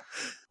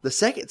 The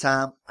second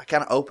time, I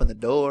kind of opened the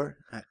door.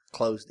 I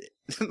closed it.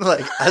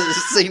 Like I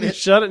just seen You it,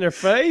 shut it in their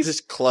face?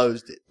 just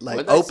closed it. Like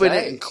What'd they opened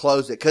say? it and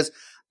closed it because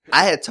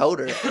I had told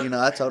her.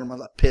 I told them I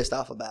was like pissed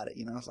off about it.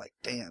 I was like,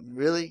 damn,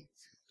 really?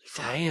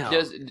 Damn.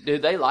 Do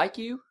they like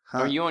you? Huh?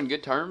 Are you on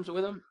good terms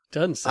with them?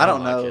 Doesn't sound I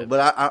don't like know, it.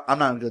 but I'm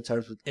not on good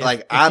terms with. If,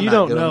 like if I'm you not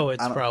don't good know, on-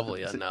 it's I don't-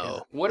 probably a no. Yeah.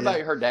 What about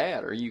her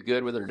dad? Are you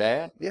good with her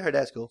dad? Yeah, her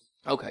dad's cool.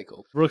 Okay,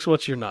 cool. Brooks,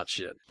 what's your not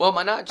shit? Well,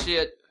 my not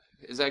shit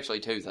is actually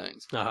 2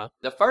 things. Uh-huh.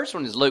 The first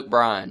one is Luke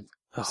Bryan.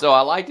 Oh. So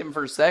I liked him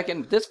for a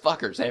second. This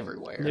fucker's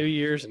everywhere. New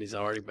Year's and he's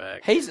already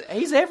back. He's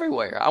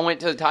everywhere. I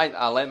went to the Titans.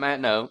 I let Matt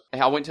know.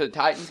 I went to the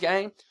Titans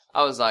game.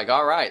 I was like,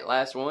 all right,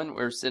 last one.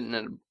 We were sitting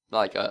in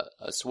like a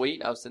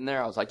suite. I was sitting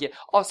there. I was like, yeah.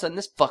 All of a sudden,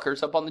 this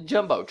fucker's up on the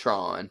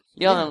Jumbotron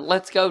yelling,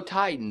 "Let's go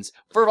Titans"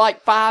 for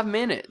like 5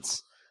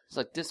 minutes. It's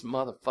like, this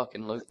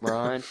motherfucking Luke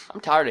Bryan. I'm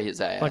tired of his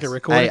ass. Like a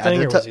recorded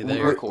thing, or was he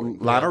there?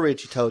 Lionel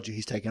Richie told you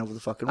he's taking over the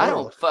fucking I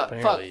world. don't fuck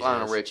Apparently he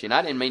Lionel is. Richie, and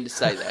I didn't mean to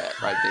say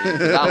that right there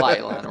because I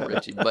like Lionel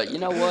Richie. But you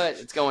know what?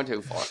 It's going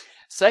too far.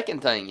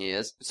 Second thing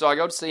is, so I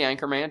go to see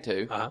Anchorman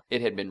 2. Uh-huh.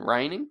 It had been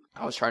raining.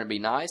 I was trying to be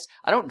nice.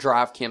 I don't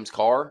drive Kim's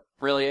car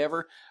really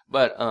ever,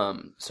 but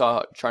so I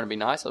was trying to be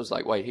nice. I was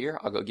like, wait here,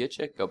 I'll go get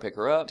you, go pick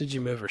her up. Did you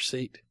move her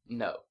seat?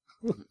 No.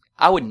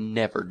 I would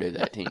never do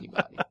that to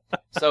anybody.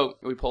 So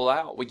we pull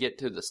out, we get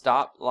to the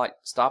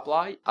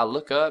stoplight. I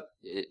look up,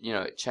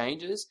 it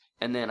changes,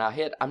 and then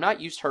I'm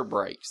not used to her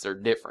brakes. They're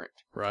different.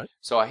 Right.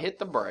 So I hit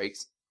the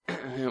brakes.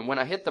 When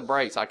I hit the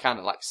brakes, I kind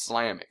of like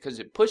slam it because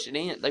they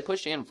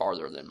push in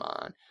farther than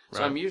mine. So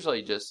Right. I'm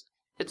usually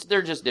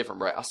they're just different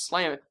brakes. I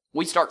slam it.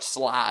 We start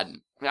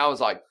sliding. And I was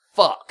like,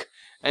 fuck.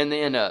 And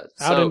then, Out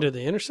so, into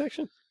the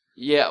intersection?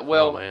 yeah,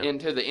 well, Oh, man.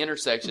 into the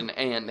intersection,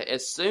 and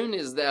as soon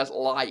as that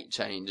light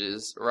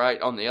changes, right,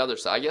 on the other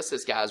side, I guess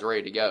this guy's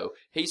ready to go.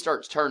 He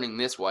starts turning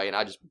this way, and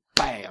I just,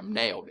 bam,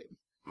 nailed him.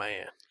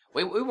 Man.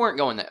 We weren't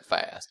going that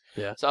fast.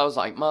 Yeah. So I was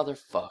like,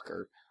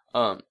 motherfucker.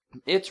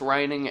 It's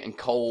raining and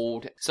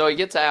cold. So he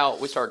gets out,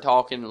 we start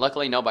talking.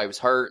 Luckily, nobody was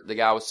hurt. The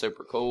guy was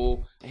super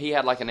cool. He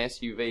had like an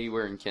SUV.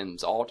 We're in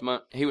Ken's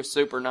Ultimate. He was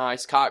super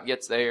nice. Cop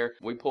gets there.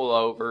 We pull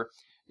over.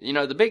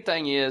 the big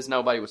thing is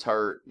nobody was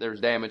hurt. There was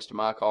damage to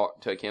my car,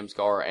 to Kim's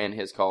car and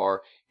his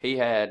car. He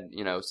had,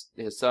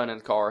 his son in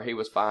the car. He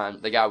was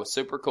fine. The guy was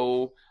super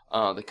cool.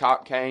 The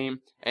cop came,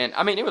 and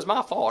I mean, it was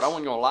my fault. I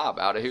wasn't gonna lie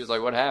about it. He was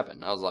like, "What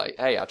happened?" I was like,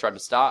 "Hey, I tried to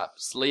stop,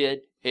 slid,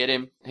 hit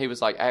him." He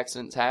was like,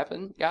 "Accidents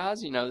happen,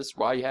 guys. This is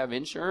why you have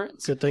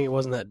insurance." Good thing it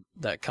wasn't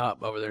that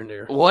cop over there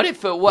near. What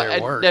if it was,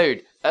 Their work.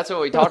 dude? That's what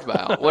we talked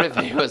about. What if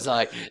he was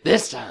like,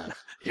 "This time,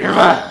 you're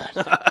mine."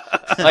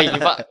 Like you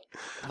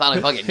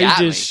finally fucking He got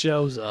me. just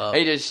shows up.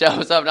 He just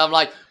shows up, and I'm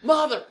like,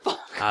 "Motherfucker!"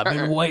 I've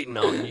been waiting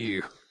on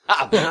you.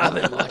 I've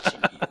been watching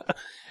you.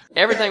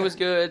 Everything was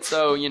good,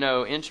 so,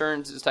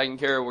 insurance is taken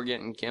care of. We're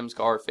getting Kim's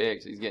car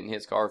fixed. He's getting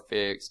his car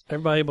fixed.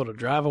 Everybody able to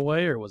drive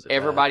away, or was it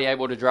Everybody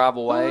able to drive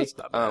away. that's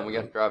not bad. We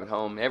got to drive it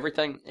home.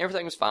 Everything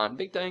was fine.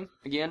 Big thing.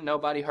 Again,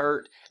 nobody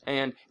hurt.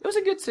 And it was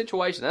a good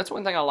situation. That's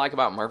one thing I like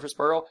about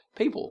Murfreesboro.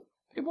 People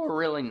are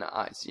really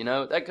nice.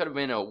 That could have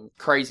been a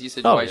crazy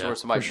situation where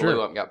somebody for blew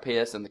sure. up and got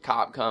pissed and the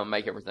cop come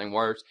make everything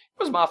worse.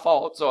 It was my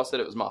fault, so I said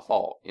it was my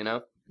fault, Yeah.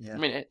 I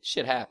mean,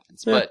 shit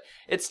happens, Yeah. but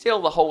it's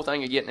still the whole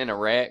thing of getting in a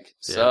wreck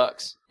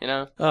sucks,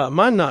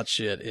 My not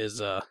shit is,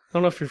 I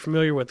don't know if you're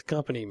familiar with the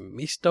company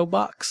Misto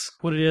Box.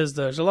 What it is,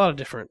 there's a lot of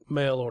different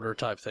mail order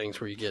type things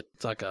where you get,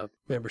 it's like a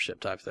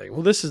membership type thing.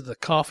 Well, this is the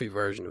coffee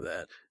version of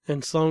that.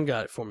 And Sloan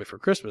got it for me for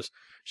Christmas.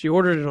 She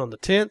ordered it on the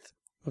 10th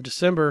of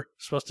December,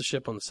 supposed to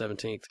ship on the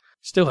 17th.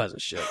 Still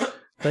hasn't shipped.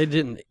 They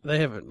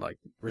haven't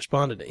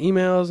responded to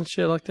emails and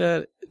shit like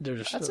that. They're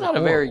just That's not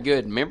a very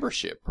good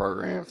membership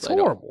program. It's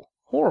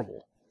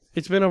horrible.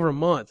 It's been over a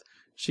month.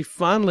 She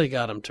finally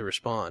got them to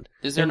respond.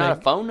 Is there And not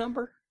a phone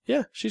number?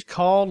 Yeah, she's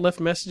called, left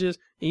messages,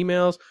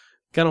 emails,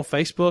 got on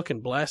Facebook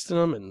and blasting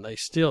them, and they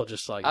still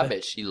just like. I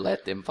bet she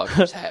let them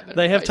fuckers have it.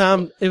 They on have Facebook.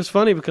 time. It was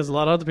funny because a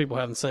lot of other people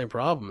have the same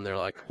problem, and they're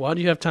like, "Why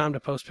do you have time to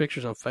post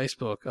pictures on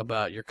Facebook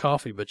about your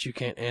coffee, but you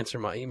can't answer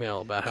my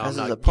email about how I'm This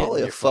not is getting probably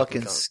your a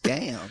fucking coffee?"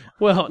 scam.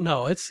 Well,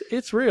 no,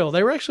 it's real.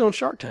 They were actually on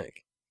Shark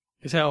Tank.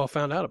 Is how I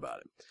found out about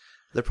it.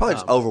 They're probably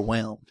just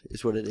overwhelmed,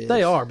 is what it is.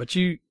 They are, but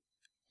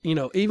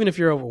even if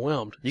you're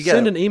overwhelmed, You gotta-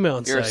 send an email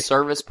and You're a say,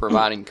 service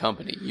providing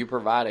company. You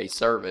provide a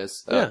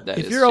service "Yeah, that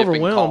if is you're shipping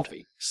overwhelmed,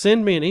 coffee.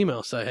 send me an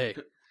email. Say, hey,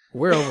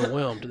 we're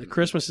overwhelmed. The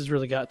Christmas has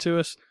really got to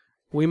us.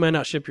 We may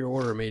not ship your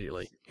order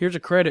immediately. Here's a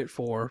credit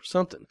for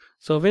something."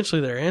 So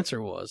eventually their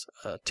answer was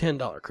a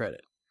 $10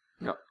 credit,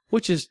 No.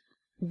 which is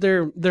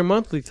their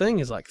monthly thing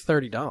is like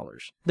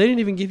 $30. They didn't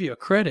even give you a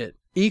credit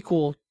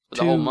equal For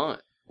to the whole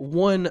month.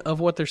 one of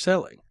what they're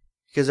selling.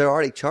 Because they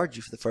already charged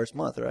you for the first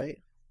month, right?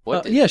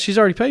 What did- Yeah, she's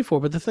already paid for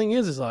it, but the thing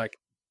is like,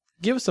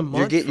 give us a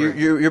month.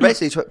 You're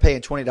basically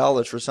paying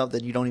 $20 for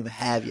something you don't even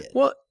have yet.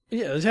 Well,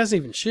 yeah, it hasn't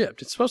even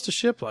shipped. It's supposed to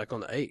ship like on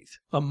the 8th,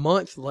 a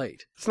month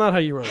late. It's not how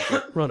you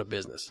run a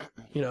business,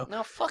 No,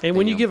 fuck And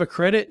when you them. give a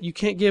credit, you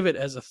can't give it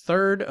as a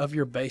third of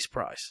your base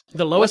price.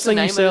 The What's lowest the thing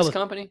name you of sell this is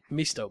company?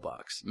 Misto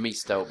Box.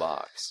 Misto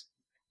Box.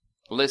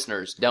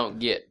 Listeners, don't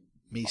get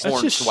Misto. That's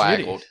Horn just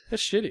swaggled. shitty.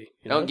 That's shitty.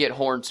 Don't get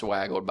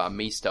hornswaggled by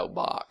Misto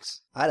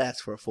Box. I'd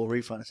ask for a full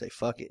refund and say,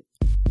 fuck it.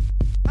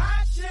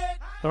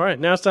 All right,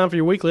 now it's time for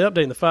your weekly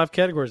update in the 5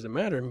 categories that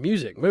matter: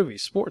 music,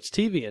 movies, sports,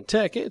 TV, and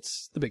tech.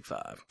 It's the Big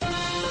 5.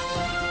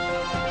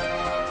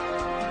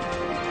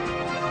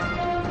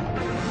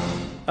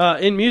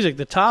 In music,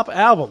 the top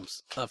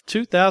albums of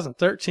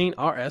 2013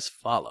 are as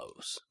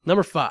follows.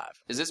 Number 5.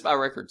 Is this by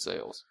record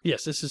sales?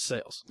 Yes, this is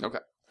sales. Okay.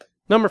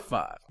 Number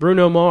 5.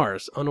 Bruno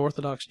Mars,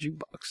 Unorthodox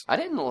Jukebox. I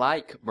didn't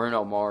like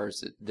Bruno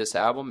Mars, this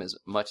album, as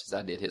much as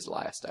I did his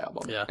last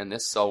album. Yeah. And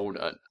this sold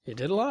It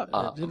did a lot.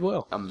 It did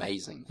well.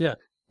 amazing. Yeah.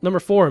 Number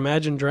 4,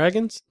 Imagine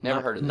Dragons.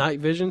 Never heard of that. Night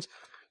Visions.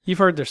 You've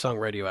heard their song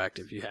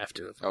Radioactive. You have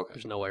to. Okay.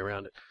 There's no way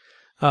around it.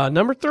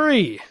 Number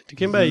 3.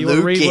 Dikembe, you want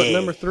to read what Lukey.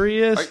 number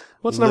 3 is? Are-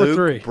 What's number Luke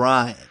 3?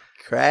 Bryan.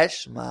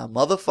 Crash my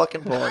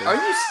motherfucking party. Are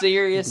you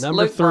serious?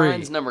 Number Luke 3.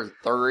 Bryan's number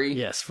 3.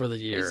 Yes, for the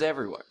year. He's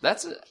everywhere.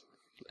 That's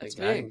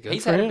big. Good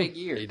He's for had a him. big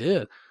year. He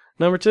did.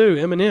 Number 2,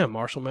 Eminem,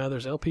 Marshall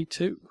Mathers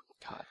LP2.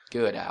 God,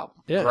 good album.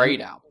 Yeah. Great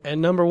album.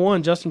 And number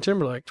 1, Justin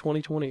Timberlake,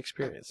 2020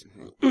 Experience.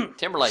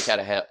 Timberlake had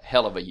a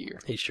hell of a year.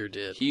 He sure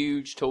did.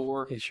 Huge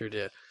tour He sure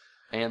did.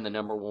 and the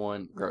number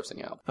 1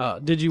 grossing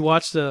album. Did you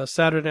watch the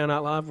Saturday Night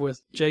Live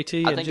with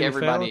JT I and think Jimmy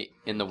everybody Fallon?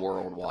 in the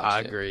world watched I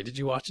it. agree. Did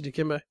you watch it,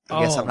 Dikembe?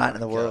 I guess I'm my not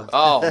in the world.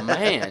 Oh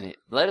man, it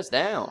let us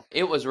down.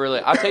 It was really.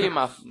 I'll tell you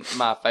my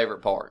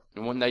favorite part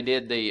when they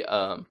did the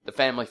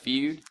Family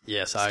Feud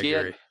Yes, I skit,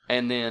 agree.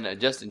 and then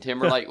Justin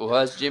Timberlake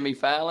was Jimmy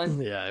Fallon,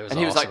 Yeah, it was and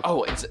he was like,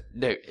 awesome.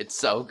 "Oh, it's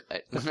so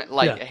good."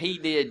 Like Yeah. he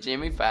did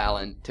Jimmy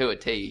Fallon to a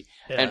T,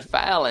 Yeah. and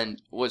Fallon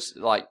was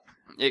like,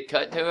 it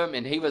cut to him,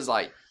 and he was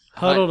like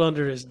Huddled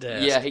under his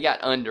desk. Yeah, he got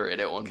under it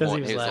at one because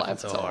point. he was laughing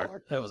so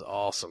hard. That was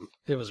awesome.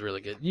 It was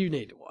really good. You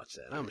need to watch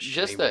that. I'm ashamed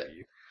Just of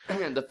you.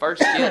 The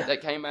first skit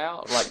that came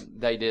out, like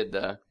they did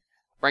the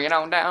 "Bring It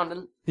On Down"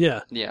 and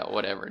Yeah.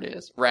 whatever it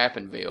is,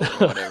 Rappinville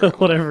or whatever. it was.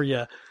 Whatever,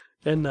 yeah.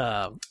 And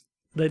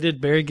they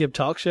did Barry Gibb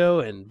Talk Show,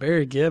 and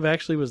Barry Gibb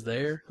actually was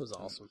there. It was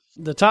awesome.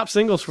 The top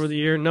singles for the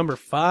year, number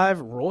 5,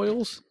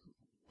 Royals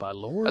by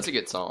Lord. That's a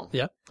good song.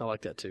 Yeah, I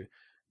like that too.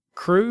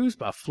 Cruise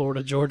by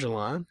Florida Georgia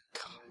Line.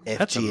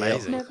 That's FGL.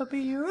 amazing. Never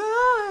be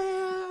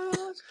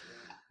right.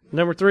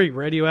 Number 3,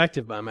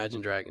 Radioactive by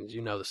Imagine Dragons.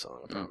 You know the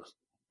song, I promise.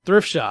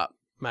 Thrift Shop,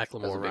 That's a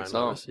Macklemore, big Ryan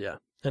song. Lewis. Yeah.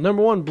 And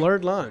number 1,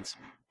 Blurred Lines.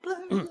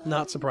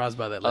 Not surprised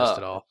by that list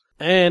at all.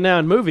 And now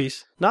in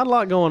movies, not a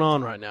lot going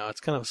on right now. It's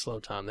kind of a slow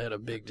time. They had a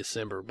big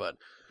December, but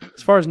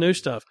as far as new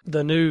stuff,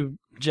 the new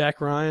Jack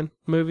Ryan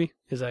movie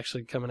is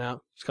actually coming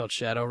out. It's called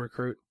Shadow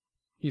Recruit.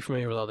 You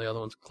familiar with all the other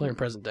ones? Clear and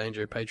Present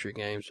Danger, Patriot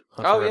Games,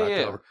 Hunt for Red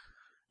October.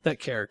 That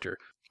character.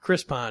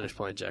 Chris Pine is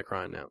playing Jack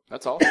Ryan now.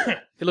 That's awesome.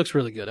 It looks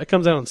really good. It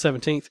comes out on the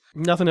 17th.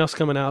 Nothing else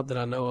coming out that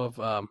I know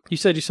of. You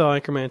said you saw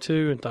Anchorman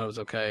 2 and thought it was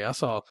okay. I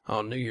saw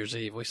on New Year's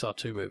Eve, we saw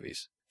 2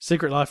 movies.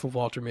 Secret Life of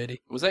Walter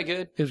Mitty. Was that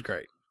good? It was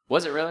great.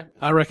 Was it really?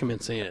 I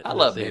recommend seeing it. I in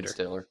love the Ben theater.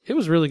 Stiller. It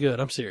was really good.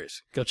 I'm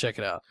serious. Go check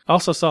it out. I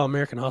also saw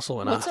American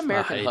Hustle, and What's I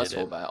American hated Hustle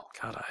it. about?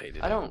 God, I hated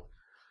it. I don't.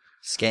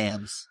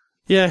 Scams.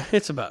 Yeah,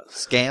 it's about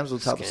Scams on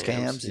top of Scams,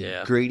 scams. And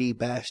yeah. greedy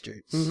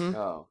bastards. Mhm.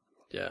 Oh,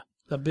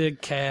 a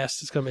big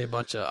cast. It's going to be a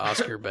bunch of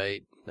Oscar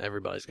bait.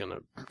 Everybody's going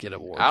to get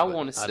awards. I but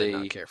wanna I did see-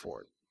 not care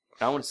for it.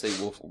 I want to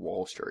see Wolf of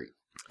Wall Street.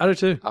 I do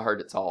too. I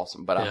heard it's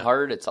awesome, but I Yeah.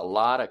 heard it's a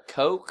lot of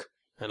coke.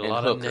 And a And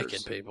lot hookers. of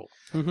naked people.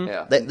 Mm-hmm.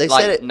 Yeah, They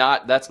like, said it.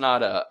 Not that's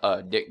not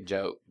a dick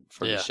joke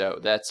for Yeah. the show.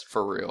 That's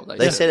for real.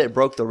 They said it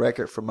broke the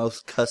record for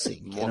most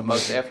cussing. in a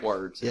most movie. F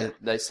words. Yeah.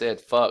 They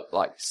said fuck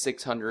like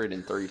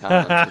 603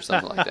 times or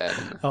something like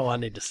that. Oh, I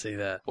need to see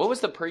that. What was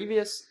the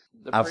previous?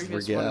 The I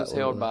previous forget one was what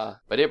held it by,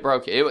 but it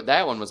broke it.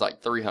 That one was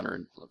like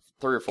 300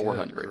 or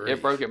 400. grief.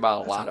 It broke it by a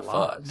That's lot of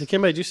fucks.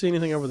 Dikembe, did you see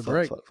anything over the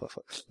break?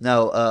 Fuck.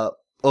 No,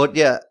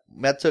 yeah,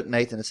 I took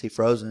Nathan to see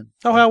Frozen.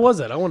 Oh, how was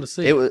that? I wanted to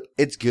see it.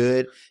 It's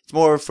good. It's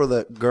more for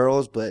the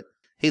girls, but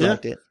he Yeah.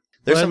 liked it. Well,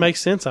 There's that some makes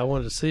sense. I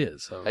wanted to see it.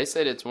 So They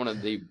said it's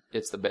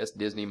it's the best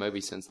Disney movie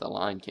since The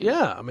Lion King.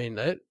 yeah, I mean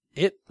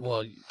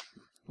well,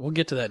 we'll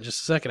get to that in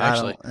just a second. I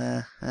Actually,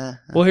 don't-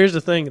 well, here's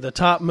the thing: the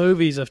top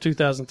movies of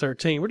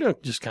 2013. We're doing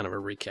just kind of a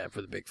recap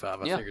for the Big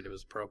Five. I Yeah. figured it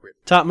was appropriate.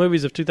 Top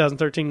movies of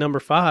 2013. Number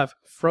 5,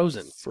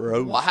 Frozen.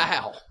 Frozen.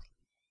 Wow.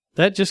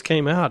 That just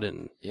came out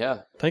in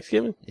Yeah.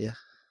 Thanksgiving. Yeah.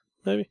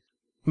 Maybe.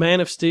 Man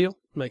of Steel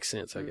makes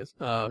sense, I guess.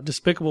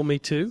 Despicable Me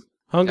 2,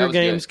 Hunger That was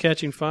Games, good.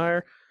 Catching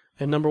Fire,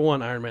 and number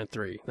 1, Iron Man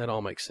 3. That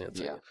all makes sense.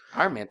 I Yeah. guess.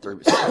 Iron Man 3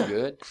 was so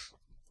good.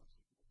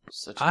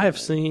 Such a I have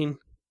good movie. seen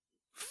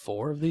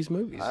 4 of these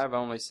movies. I've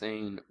only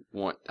seen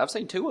one. I've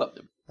seen 2 of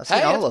them. I've seen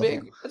Hey, all that's of big.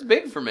 them. That's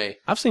big for me.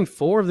 I've seen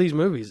 4 of these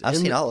movies. I've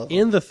seen all of them.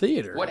 in the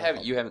theater. What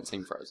haven't you haven't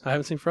seen Frozen? I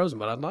haven't seen Frozen,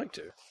 but I'd like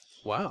to.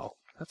 Wow,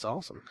 that's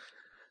awesome.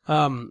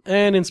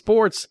 And in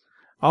sports,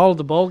 all of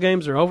the bowl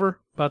games are over.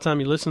 By the time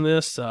you listen to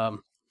this,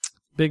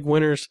 big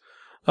winners.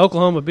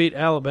 Oklahoma beat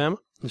Alabama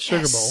in the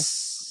Sugar Bowl.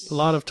 A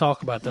lot of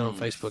talk about that on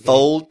Facebook.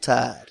 Fold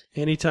Tide.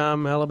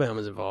 Anytime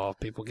Alabama's involved,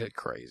 people get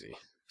crazy.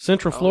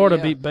 Central Florida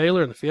yeah. beat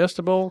Baylor in the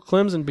Fiesta Bowl.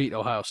 Clemson beat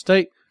Ohio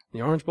State in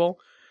the Orange Bowl.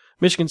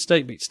 Michigan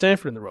State beat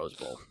Stanford in the Rose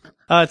Bowl.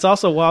 It's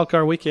also wild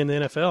card weekend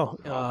in the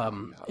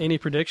NFL. Any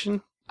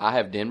prediction? I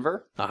have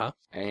Denver, Uh-huh.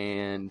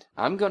 and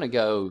I'm going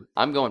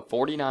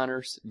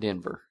 49ers,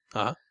 Denver.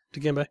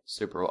 Dikembe?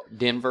 Super Bowl.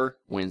 Denver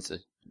wins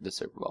the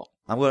Super Bowl.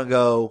 I'm going to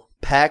go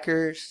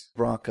Packers,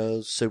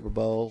 Broncos, Super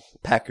Bowl.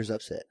 Packers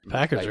upset.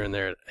 Packers are in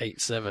there at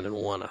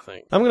 8-7-1, I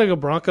think. I'm going to go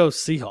Broncos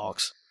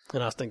Seahawks,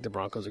 and I think the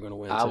Broncos are going to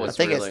win. I too. I was-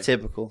 think really- it's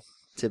typical.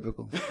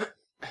 Typical.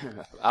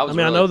 I I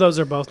know those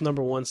are both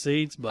number 1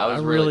 seeds, but I I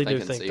was really really do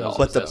thinking think those Seahawks. are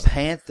But the best.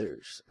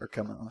 Panthers are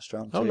coming on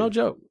strong, too. Oh, no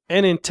joke.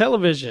 And in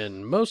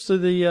television, most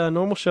of the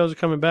normal shows are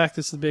coming back.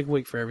 This is a big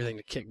week for everything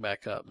to kick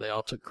back up. They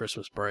all took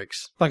Christmas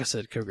breaks. Like I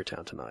said, Cougar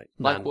Town tonight.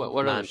 Like 9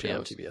 what 9 other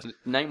p.m. shows? TBS.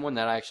 Name one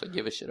that I actually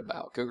give a shit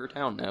about. Cougar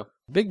Town, no.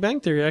 Big Bang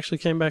Theory actually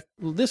came back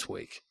this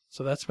week.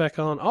 So that's back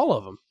on all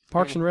of them.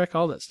 Parks and Rec,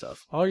 all that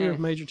stuff. All your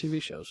major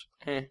TV shows.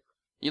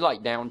 You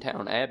like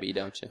Downtown Abbey,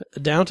 don't you?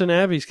 Downton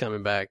Abbey's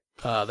coming back.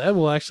 That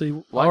will actually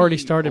Why already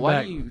do you- started why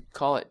back. do you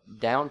call it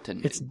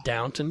Downton? It's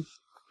Downton.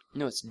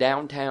 No, it's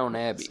Downtown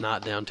Abbey. It's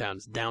not downtown.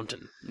 It's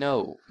Downton.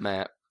 No,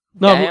 Matt.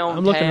 No, Downtown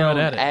I'm looking right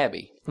at it.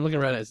 Abbey. I'm looking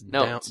right at it. It's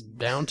No, Down,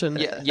 Downton.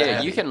 Yeah,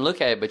 Abbey. you can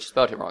look at it, but you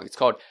spelled it wrong. It's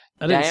called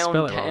I didn't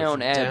spell it Downtown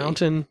wrong. Abbey.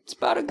 Downton. It's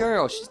about a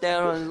girl. She's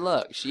down on her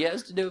luck. She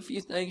has to do a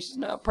few things she's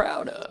not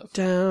proud of.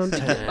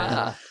 Downtown.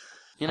 Bye.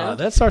 You know,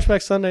 That starts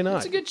back Sunday night.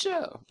 it's a good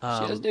show. She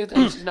has to Um, do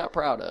things she's not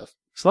proud of.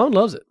 Sloan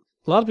loves it.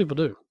 A lot of people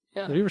do.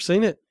 Yeah. Have you ever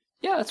seen it?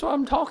 Yeah, that's what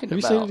I'm talking Have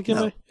you about. seen it,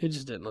 Dikembe? No. It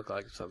just didn't look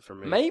like something for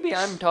me. Maybe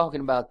I'm talking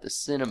about the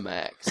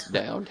Cinemax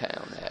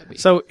Downtown Abbey.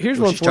 So here's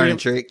Where one she's for you. turning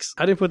tricks.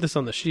 I didn't put this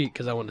on the sheet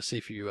because I wanted to see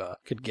if you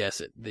could guess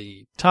it.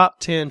 The top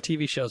 10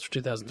 TV shows for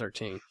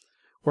 2013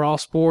 were all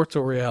sports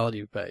or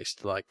reality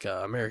based, like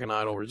American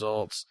Idol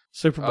results,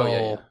 Super Bowl, Oh,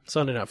 yeah.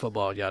 Sunday Night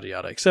Football, yada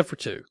yada, except for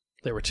 2.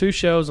 There were 2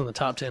 shows on the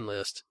top 10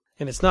 list,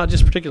 and it's not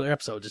just particular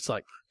episodes; it's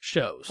like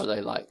shows. Are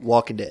they like,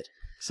 Walking Dead.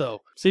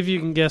 So see if you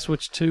can guess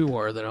which 2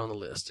 were that are on the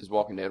list. is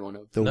Walking Dead one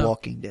of them? The No.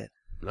 Walking Dead.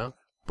 No,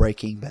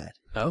 Breaking Bad.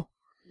 no,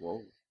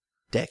 Whoa.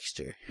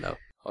 Dexter.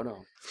 Hold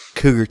on.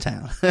 Cougar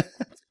Town.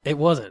 it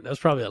wasn't. That was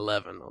probably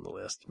 11 on the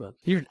list. But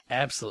you're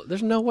absolute.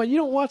 There's no way you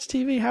don't watch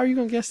TV. How are you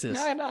going to guess this?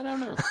 No, I don't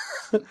know.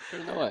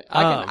 There's no way.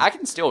 I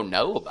can still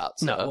know about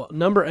No, stuff. well,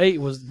 number 8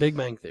 was Big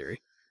Bang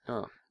Theory.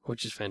 Oh.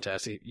 which is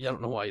fantastic. I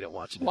don't know why you don't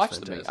watch it. It's Watch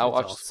the fantastic. I It's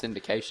watched awesome.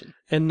 syndication.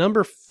 And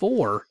number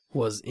 4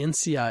 was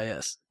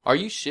NCIS. Are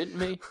you shitting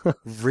me?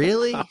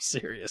 Really? I'm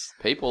serious.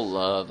 People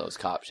love those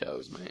cop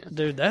shows, man.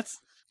 Dude, that's...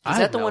 Is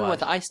that the one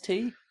with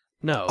Ice-T?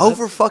 No.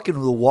 Over fucking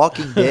The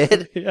Walking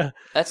Dead? Yeah.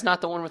 That's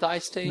not the one with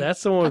Ice-T?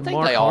 That's the one I with think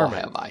Mark they all Harmon.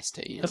 have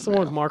Ice-T in That's the them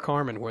one with now. Mark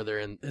Harmon where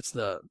they're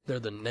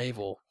the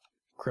naval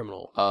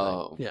criminal.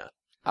 Oh. thing. Yeah.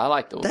 I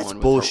like the That's one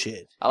with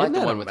bullshit. I like Isn't the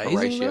that one with amazing,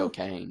 Horatio though?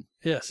 Kane.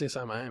 Yeah,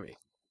 CSI Miami.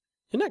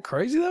 Isn't that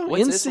crazy though?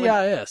 What's this one?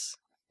 NCIS.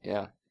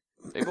 Yeah.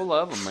 People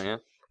love them, man.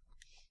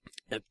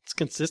 It's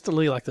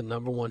consistently like the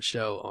number 1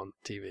 show on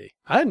TV.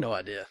 I had no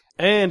idea.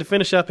 And to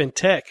finish up in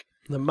tech,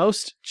 the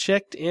most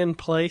checked in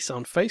place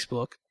on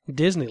Facebook,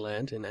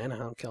 Disneyland in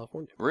Anaheim,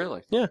 California.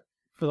 Really?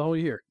 For the whole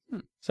year.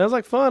 Sounds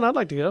like fun. I'd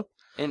like to go.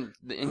 In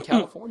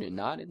California,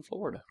 not in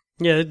Florida.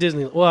 Yeah,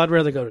 Disney. Well, I'd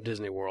rather go to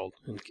Disney World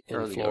in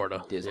Rather go Florida.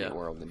 to Disney Yeah,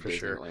 World than for Disneyland.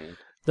 sure.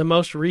 The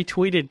most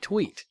retweeted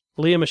tweet.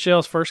 Leah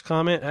Michelle's first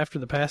comment after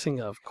the passing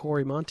of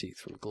Corey Monteith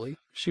from Glee.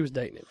 She was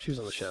dating him. She was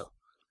on the show.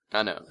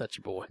 I know. That's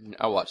your boy.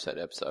 I watched that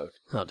episode.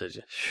 Oh, did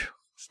you? Phew,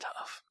 it's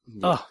tough.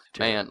 Yeah. Oh,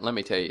 Man, let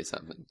me tell you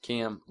something.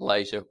 Kim,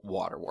 Lasia,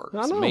 Waterworks.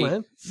 I know, Me,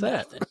 man. Sad.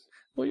 nothing.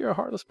 Well, you're a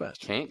heartless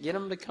bastard. Can't get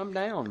them to come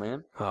down,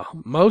 man. Oh,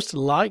 most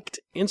liked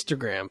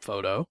Instagram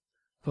photo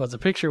was a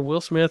picture of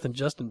Will Smith and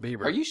Justin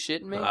Bieber. Are you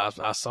shitting me?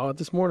 I saw it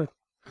this morning.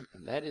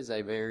 That is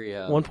a very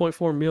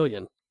 1.4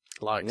 million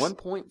likes.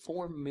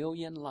 1.4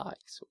 million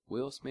likes.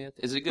 Will Smith.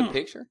 Is it a Hmm. good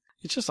picture?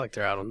 It's just like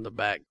they're out on the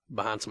back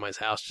behind somebody's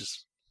house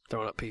just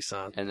throwing up peace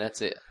signs. And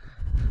that's it.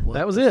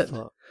 That was it.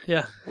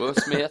 Yeah. Will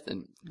Smith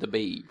and the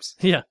Beebs.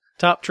 Yeah.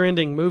 Top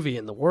trending movie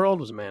in the world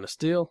was Man of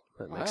Steel.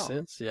 That makes Wow.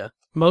 sense. Yeah.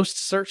 Most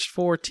searched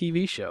for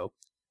TV show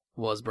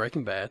was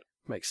Breaking Bad.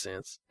 Makes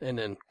sense. And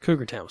then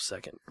Cougar Town was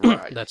second.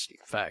 Right. That's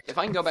fact. If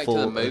I can go back to Full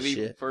the of movie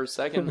shit. for a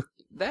second,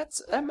 that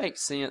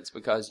makes sense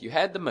because you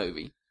had the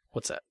movie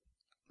What's that?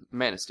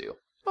 Man of Steel.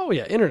 Oh,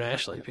 yeah.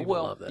 Internationally, people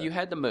well, love that. you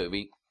had the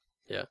movie.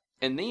 Yeah.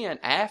 And then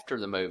after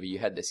the movie, you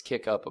had this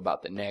kick up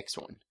about the next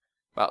one,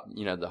 about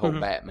the whole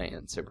Mhm.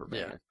 Batman,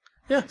 Superman.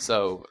 Yeah.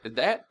 So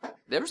there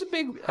was a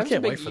big. I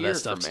can't wait big for year that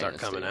stuff to Man start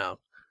of coming Steel. out.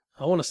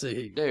 I want to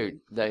see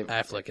Dude, they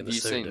Affleck in the you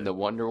suit. seen dude. the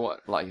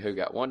who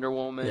got Wonder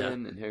Woman Yeah.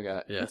 and who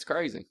got Yeah. it's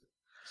crazy.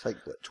 It's like,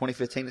 what,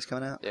 2015 is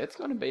coming out? It's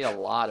going to be a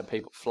lot of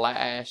people.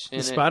 Flash in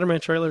The it. Spider-Man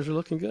trailers are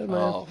looking good, man.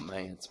 Oh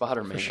man,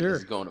 Spider-Man For sure.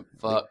 is going to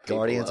fuck people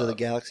Guardians of the up.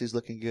 Galaxy's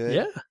looking good.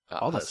 Yeah. I-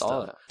 all I that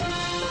saw stuff.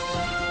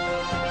 that.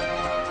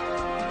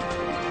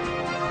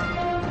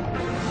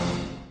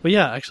 But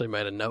yeah, I actually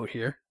made a note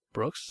here,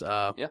 Brooks.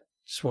 Yeah.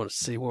 Just want to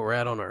see where we're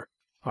at on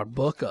our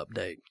book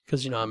update.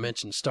 Because, I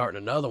mentioned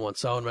starting another one,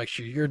 so I want to make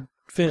sure you're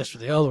finished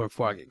with the other one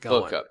before I get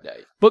going. Book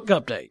update. Book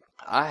update.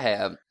 I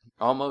have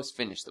almost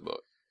finished the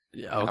book.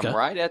 Yeah, okay. I'm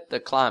right at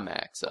the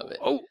climax of it.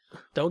 Oh,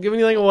 don't give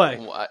anything away.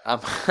 I'm right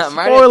at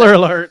Spoiler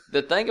alert.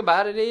 the thing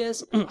about it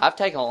is, I've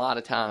taken a lot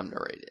of time to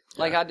read it.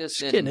 Like I just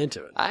Just didn't. getting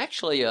into it. I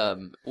actually,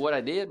 what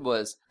I did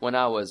was when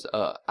I was,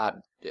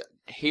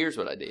 here's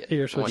what I did.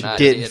 Here's what When you I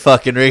Didn't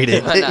fucking read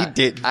it. when He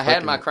didn't. I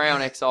had fucking my read it.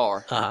 Crown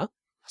XR. Uh-huh.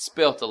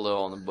 Spilt a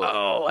little on the book.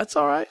 Oh, that's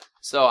all right.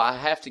 So I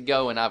have to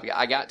go and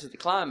I got to the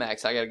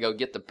climax. I got to go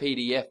get the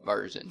PDF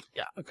version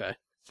Yeah, okay.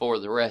 for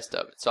the rest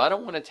of it. So I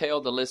don't want to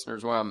tell the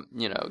listeners where I'm,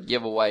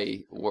 give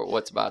away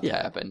what's about to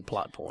Yeah. happen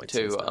Plot points.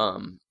 and to,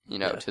 stuff.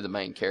 Yeah. to the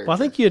main character. Well, I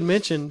think you had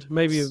mentioned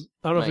maybe, I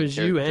don't know if it Main was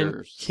you and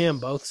characters. Kim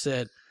both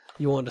said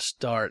you wanted to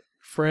start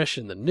fresh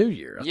in the new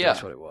year. I think Yeah.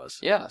 that's what it was.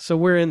 Yeah. So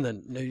we're in the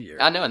new year.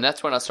 I know, and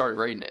that's when I started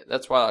reading it.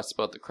 That's why I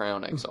spelled the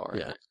Crown XR.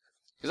 Yeah.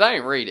 Because I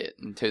didn't read it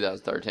in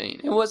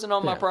 2013. It wasn't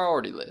on my Yeah.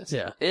 priority list.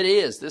 Yeah. It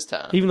is this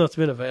time. Even though it's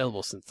been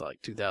available since like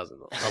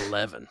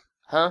 2011,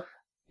 Huh?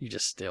 you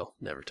just still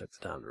never took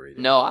the time to read it.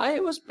 No,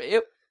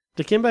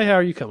 Dikembe, how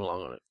are you coming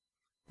along on it?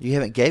 You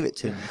haven't gave it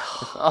to me.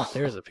 oh,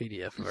 There's a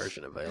PDF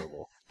version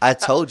available. I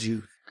told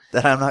you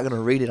that I'm not going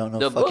to read it on no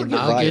The fucking book is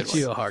I'll right. get device.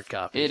 you a hard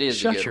copy. It is a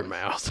Shut good your one.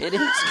 mouth. it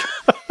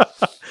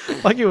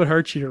is. Like it would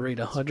hurt you to read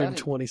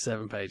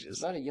 127 It's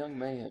pages. about a young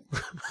man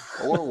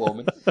or a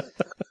woman.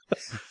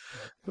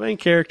 The main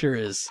character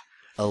is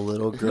A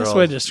little the girl. best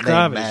way to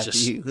describe it named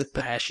is Matthew. just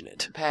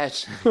passionate.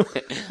 Passion.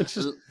 It's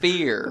just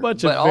Fear. a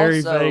bunch but of very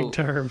also vague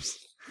terms.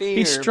 Fear,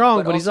 He's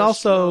strong, but he's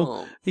also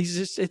strong. he's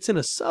just it's in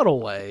a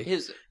subtle way.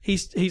 His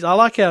He's I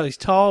like how he's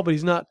tall, but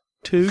he's not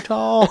too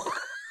tall.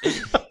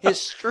 his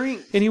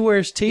strength. And he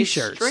wears His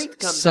t-shirts strength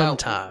comes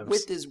sometimes. out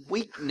with his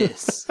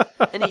weakness,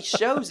 and he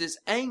shows his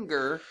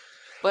anger,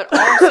 but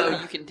also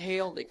you can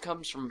tell that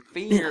comes from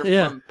fear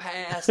Yeah. from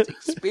past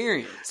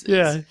experiences.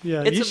 Yeah,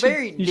 yeah. It's You a should-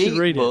 very you should deep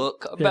read it.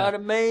 book about a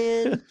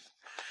man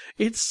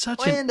It's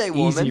such and an a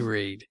woman. easy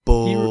read.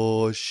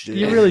 Bullshit.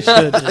 You really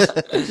should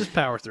just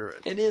power through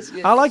it. It is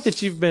good. I like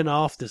that you've been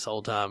off this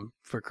whole time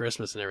for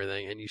Christmas and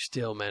everything, and you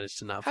still managed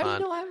to not How do you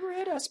find. know I haven't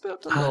read it? I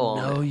spilled a I little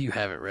know on it. you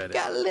haven't read it.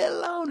 Got a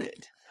little on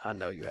it. I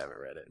know you haven't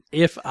read it.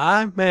 If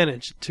I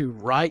managed to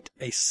write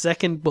a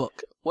second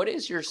book, What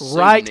is your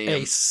write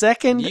pseudonym? a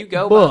second Do you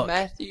go book by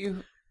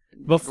Matthew?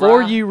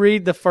 before Rye? you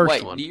read the first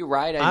Wait, one, do you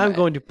write a I'm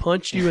going to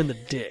punch you in the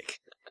dick.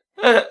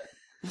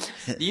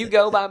 Do you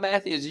go by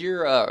Matthew? Is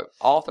your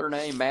author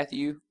name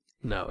Matthew?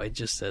 No, it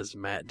just says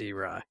Matt D.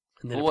 Rye.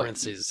 And then in What?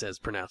 parentheses it says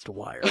pronounced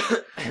wire.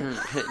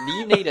 Do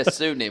you need a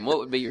pseudonym? What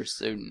would be your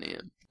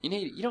pseudonym?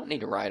 You don't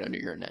need to write under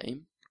your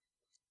name.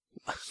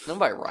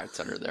 Nobody writes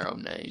under their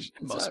own name.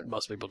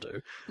 Most people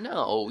do.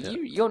 No, Yeah.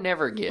 you'll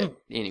never get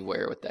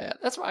anywhere with that.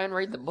 That's why I didn't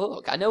read the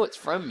book. I know it's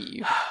from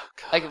you.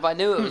 Like if I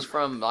knew it was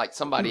from like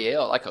somebody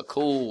else, like a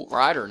cool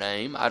writer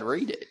name, I'd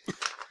read it.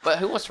 But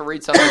who wants to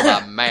read something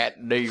by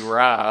Matt D.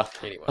 Rye?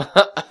 Anyway.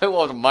 Who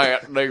wants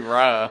Matt D.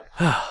 Rye?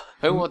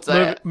 Who wants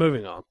that?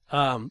 Moving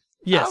on.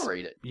 Yes, I'll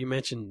read it. you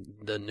mentioned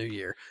the new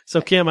year. So,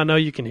 Kim, I know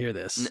you can hear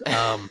this.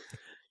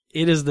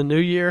 It is the new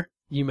year.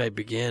 You may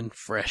begin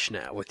fresh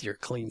now with your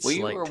clean We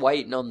slate. were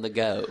waiting on the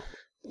go.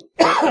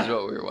 That's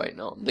what we were waiting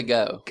on. The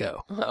go.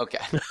 Go. Okay.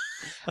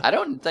 I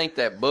don't think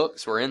that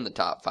books were in the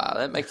top 5.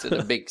 That makes it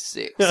a big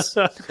 6.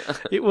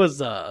 It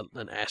was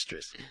an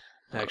asterisk,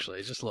 actually.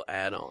 It's just a little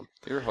add-on.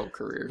 Your whole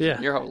career,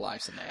 Yeah. your whole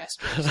life's an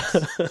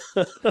asterisk.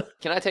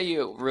 Can I tell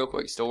you a real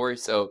quick story?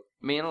 So,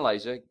 me and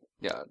Elijah,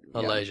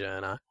 Elijah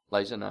and I.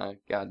 Elijah and I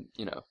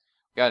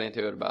got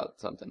into it about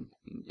something.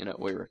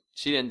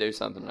 She didn't do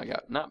something. I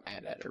got not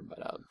mad at her, but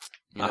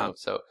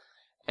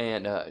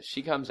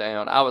she comes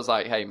down. I was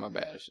like, "Hey, my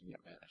bad. I shouldn't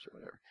get mad at you,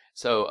 whatever."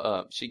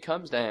 So she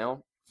comes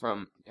down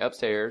from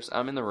upstairs.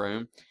 I'm in the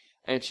room,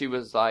 and she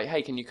was like,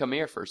 "Hey, can you come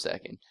here for a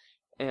second?"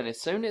 And as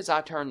soon as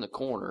I turn the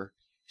corner,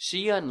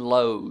 she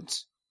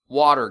unloads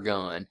water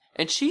gun,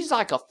 and she's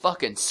like a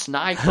fucking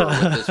sniper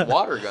with this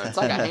water gun. It's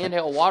like a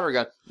handheld water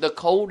gun, the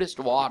coldest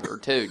water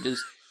too,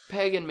 just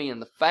pegging me in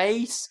the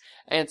face.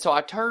 And so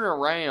I turn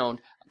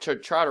around to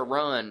try to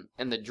run,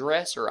 and the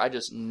dresser, I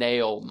just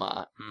nail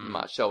my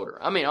shoulder.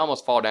 I mean, I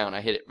almost fall down. I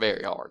hit it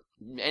very hard,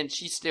 and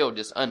she's still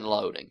just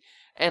unloading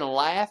and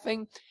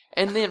laughing,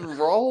 and then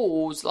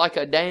rolls like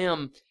a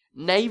damn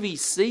Navy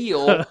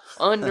SEAL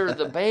under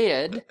the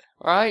bed,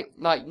 right?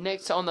 Like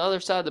next on the other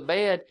side of the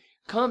bed,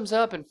 comes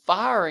up and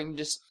firing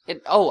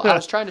I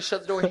was trying to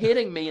shut the door,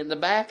 hitting me in the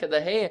back of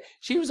the head.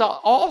 She was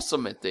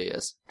awesome at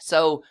this.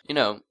 So, it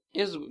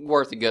was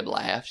worth a good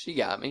laugh. She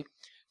got me.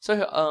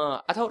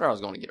 So, I told her I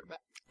was going to get her back.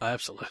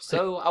 Absolutely.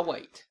 So, I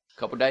wait. A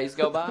couple days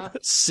go by.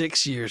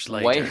 6 years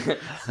later.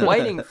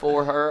 Waiting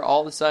for her.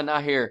 All of a sudden,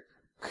 I hear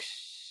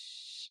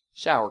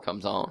shower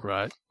comes on.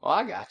 Right. Well,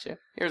 I got you.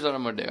 Here's what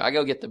I'm going to do. I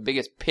go get the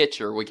biggest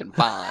pitcher we can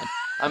find.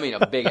 I mean,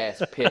 a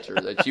big-ass pitcher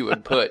that you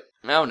would put,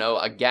 I don't know,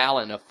 a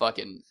gallon of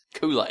fucking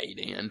Kool-Aid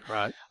in.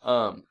 Right.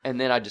 And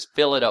then I just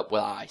fill it up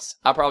with ice.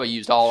 I probably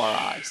used all our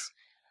ice.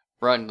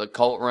 Run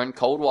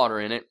cold water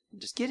in it.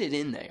 Just get it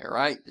in there,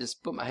 right?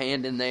 Just put my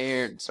hand in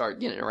there and start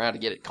getting it around to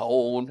get it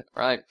cold,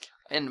 right?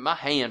 And my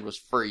hand was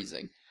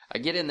freezing. I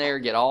get in there,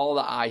 get all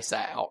the ice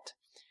out.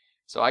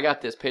 So I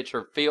got this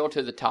pitcher filled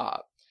to the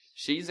top.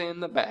 She's in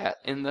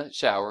the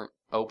shower,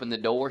 open the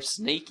door,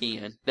 sneak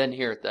in, doesn't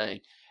hear a thing.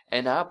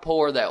 And I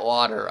pour that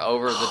water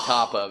over the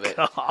top of it.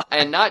 God.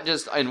 And not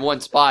just in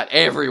one spot,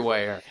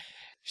 everywhere.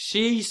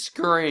 She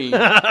screamed.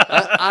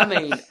 I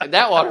mean,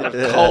 that water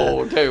was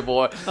cold too,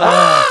 boy.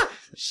 Ah!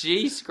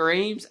 She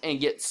screams and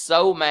gets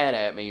so mad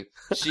at me.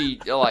 She,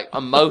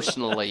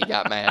 emotionally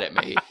got mad at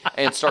me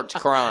and starts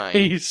crying.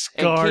 He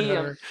scarred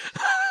her.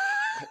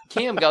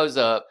 Kim goes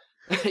up,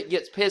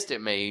 gets pissed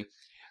at me.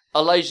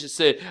 Elijah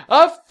said,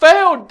 "I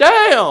fell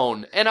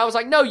down." And I was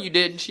like, "No, you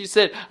didn't." She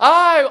said,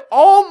 "I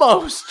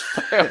almost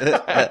fell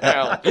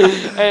down."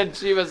 And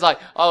she was like,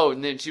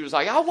 and then she was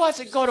like, "I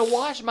wasn't going to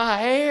wash my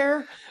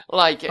hair."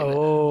 I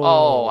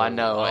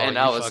know. And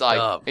I was like,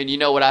 up. and you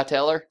know what I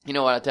tell her?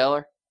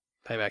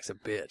 Payback's a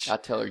bitch. I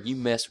tell her, "You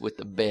mess with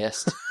the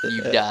best,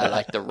 you die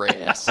like the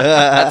rest."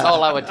 That's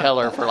all I would tell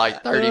her for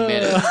 30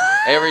 minutes.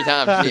 Every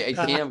time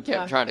Kim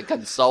kept trying to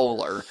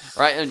console her,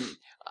 right? And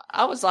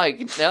I was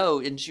like, "No,"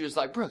 and she was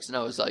like, "Brooks," and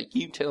I was like,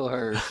 "You tell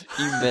her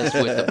you mess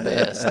with the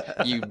best,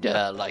 you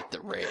die like the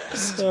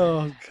rest."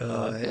 Oh,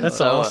 God. yeah. That's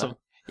So, awesome.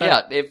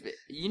 Yeah, if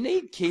you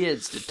need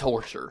kids to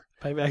torture,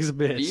 Payback's a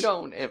bitch. you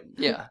don't.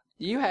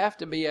 You have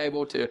to be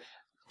able to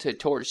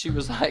torture. She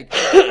was like,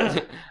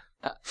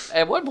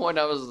 at one point,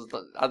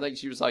 I think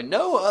she was like,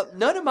 "No,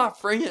 none of my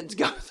friends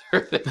go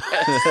through this."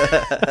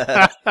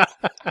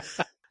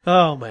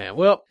 Oh, man.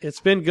 Well,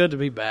 it's been good to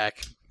be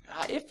back.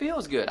 It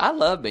feels good. I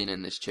love being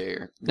in this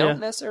chair. Don't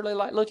necessarily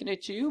like looking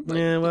at you, but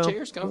the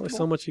chair's only comfortable.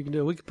 so much you can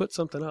do. We could put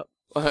something up.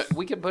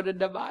 We could put a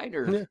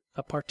divider. Yeah,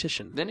 a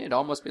partition. Then it'd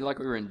almost be like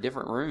we were in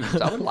different rooms.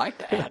 I would like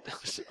that.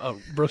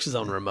 Brooks is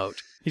on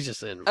remote. He's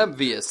just in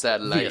Via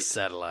satellite. via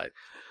satellite.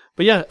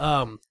 But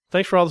yeah,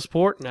 thanks for all the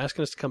support and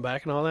asking us to come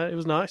back and all that. It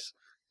was nice.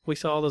 We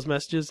saw all those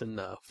messages and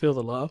feel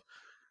the love.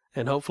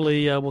 And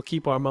hopefully we'll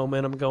keep our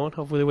momentum going.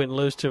 Hopefully we didn't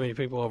lose too many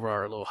people over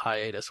our little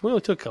hiatus. We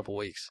only took a couple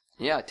weeks.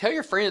 Yeah, tell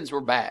your friends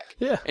we're back.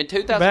 Yeah. In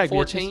We're back,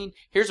 2014,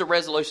 here's a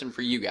resolution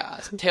for you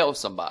guys. Tell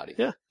somebody.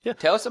 Yeah, yeah.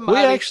 Tell somebody.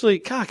 We actually,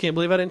 God, I can't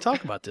believe I didn't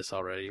talk about this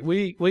already.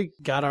 We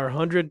got our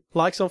 100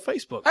 likes on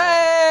Facebook.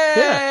 Hey!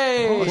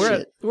 Yay!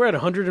 Oh, We're at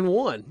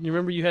 101. You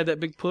remember you had that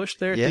big push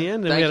there at Yeah. the end?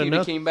 And we Thank had you to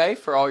another. King Bay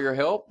for all your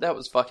help. That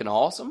was fucking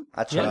awesome.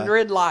 I try.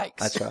 100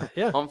 likes. I try.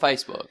 Yeah. on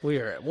Facebook. We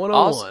are at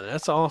 101.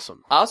 That's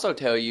awesome. I also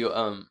tell you,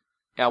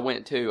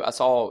 I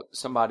saw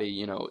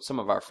somebody, some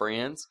of our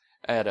friends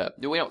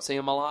we don't see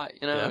them a lot,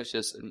 Yeah. it's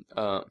just,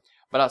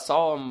 but I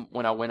saw them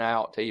when I went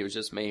out to eat. It was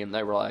just me, and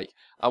they were like,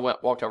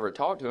 walked over to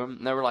talk to them,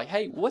 and they were like,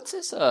 hey, what's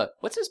this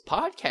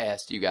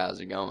podcast you guys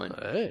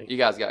are you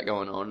guys got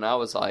going on? And I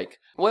was like,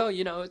 well,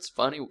 it's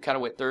funny. We kind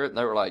of went through it, and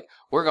they were like,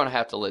 we're going to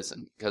have to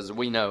listen because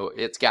we know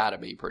it's got to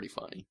be pretty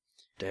funny.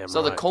 Damn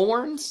So right. the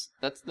Corns,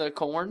 that's the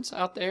Corns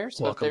out there.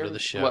 So Welcome if they're- to the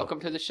show. Welcome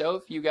to the show.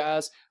 If you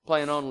guys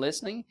plan on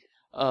listening,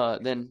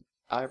 then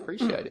I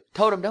appreciate it.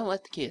 Told them don't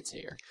let the kids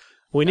hear.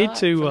 We need Not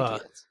for the to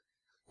kids.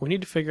 we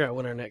need to figure out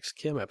when our next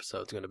Kim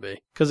episode is going to be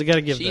because we got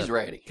to give She's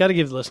ready. got to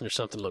give the listeners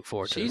something to look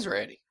forward to. She's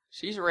ready.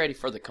 She's ready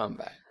for the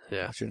comeback.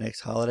 Yeah. What's your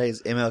next holiday?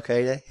 Is MLK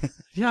Day?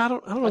 Yeah. I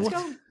don't know. Let's What,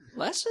 go.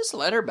 Let's just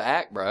let her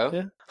back, bro.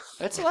 Yeah.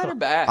 Let's let her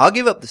back. I'll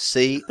give up the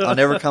seat. I'll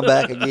never come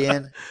back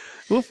again.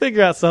 we'll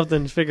figure out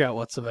something. Figure out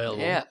what's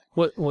available. Yeah.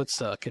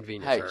 What's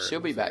convenient. Hey, for her.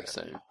 she'll be We'll back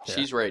figure soon. Yeah.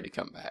 She's ready to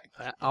come back.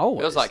 it out.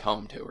 Always. Feels like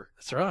home to her.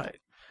 That's right.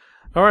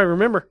 All right,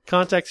 remember,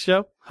 contact the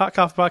show,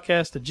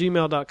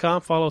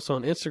 hotcoffeepodcast@gmail.com. Follow us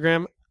on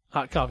Instagram,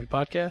 Hot Coffee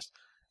Podcast,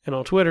 and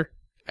on Twitter,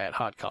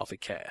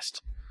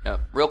 @HotCoffeeCast.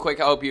 Real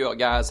quick, I hope you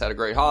guys had a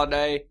great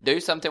holiday. Do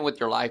something with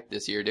your life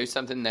this year. Do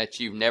something that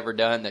you've never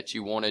done that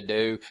you want to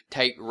do.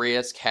 Take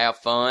risk, have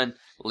fun,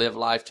 live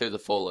life to the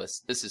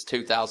fullest. This is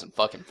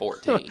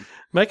 2014.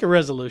 Make a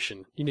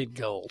resolution. You need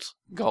goals.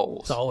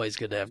 Goals. It's always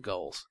good to have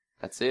goals.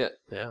 That's it.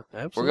 Yeah,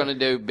 We're absolutely. going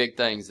to do big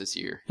things this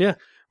year. Yeah,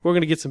 we're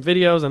going to get some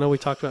videos. I know we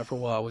talked about it for a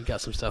while. We've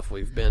got some stuff.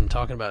 We've been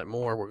talking about it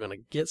more. We're going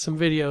to get some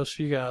videos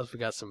for you guys. We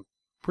got some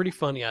pretty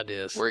funny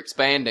ideas. We're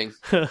expanding.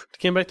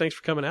 Kimbe, thanks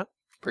for coming out.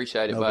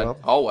 Appreciate it, No bud.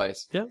 problem.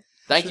 Always. Yeah.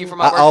 Thank you for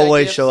my I birthday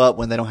always gifts. show up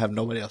when they don't have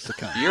nobody else to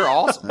come. You're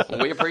awesome.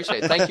 We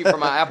appreciate it. Thank you for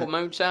my Apple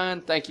Moonshine.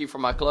 Thank you for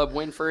my Club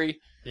Winfrey.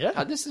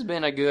 Yeah, This has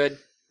been a good.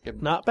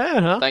 not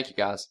bad, huh? Thank you,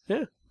 guys.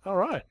 Yeah. All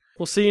right.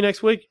 We'll see you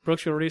next week.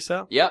 Brooks, you want to read us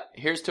out? Yep.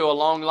 Here's to a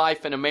long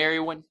life and a merry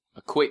one,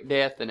 a quick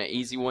death and an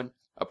easy one,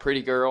 a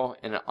pretty girl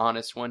and an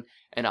honest one,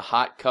 and a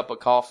hot cup of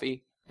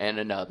coffee and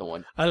another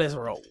one. Let's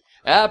roll.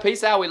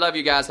 Peace out. We love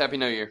you guys. Happy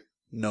New Year.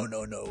 No,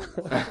 no, no.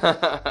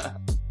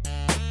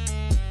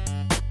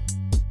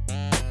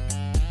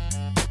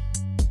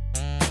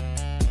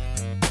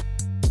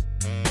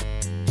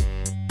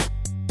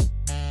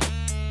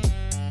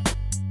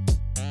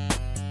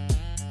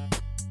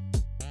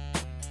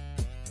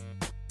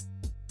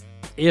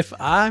 If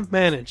I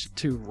manage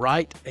to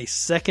write a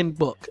second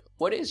book,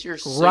 What is your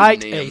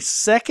write pseudonym? a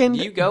second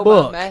Do you go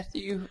book by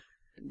Matthew?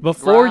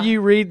 before Right.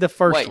 you read the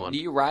first Wait, one, do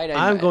you write a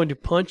I'm going to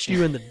punch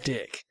you in the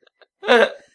dick.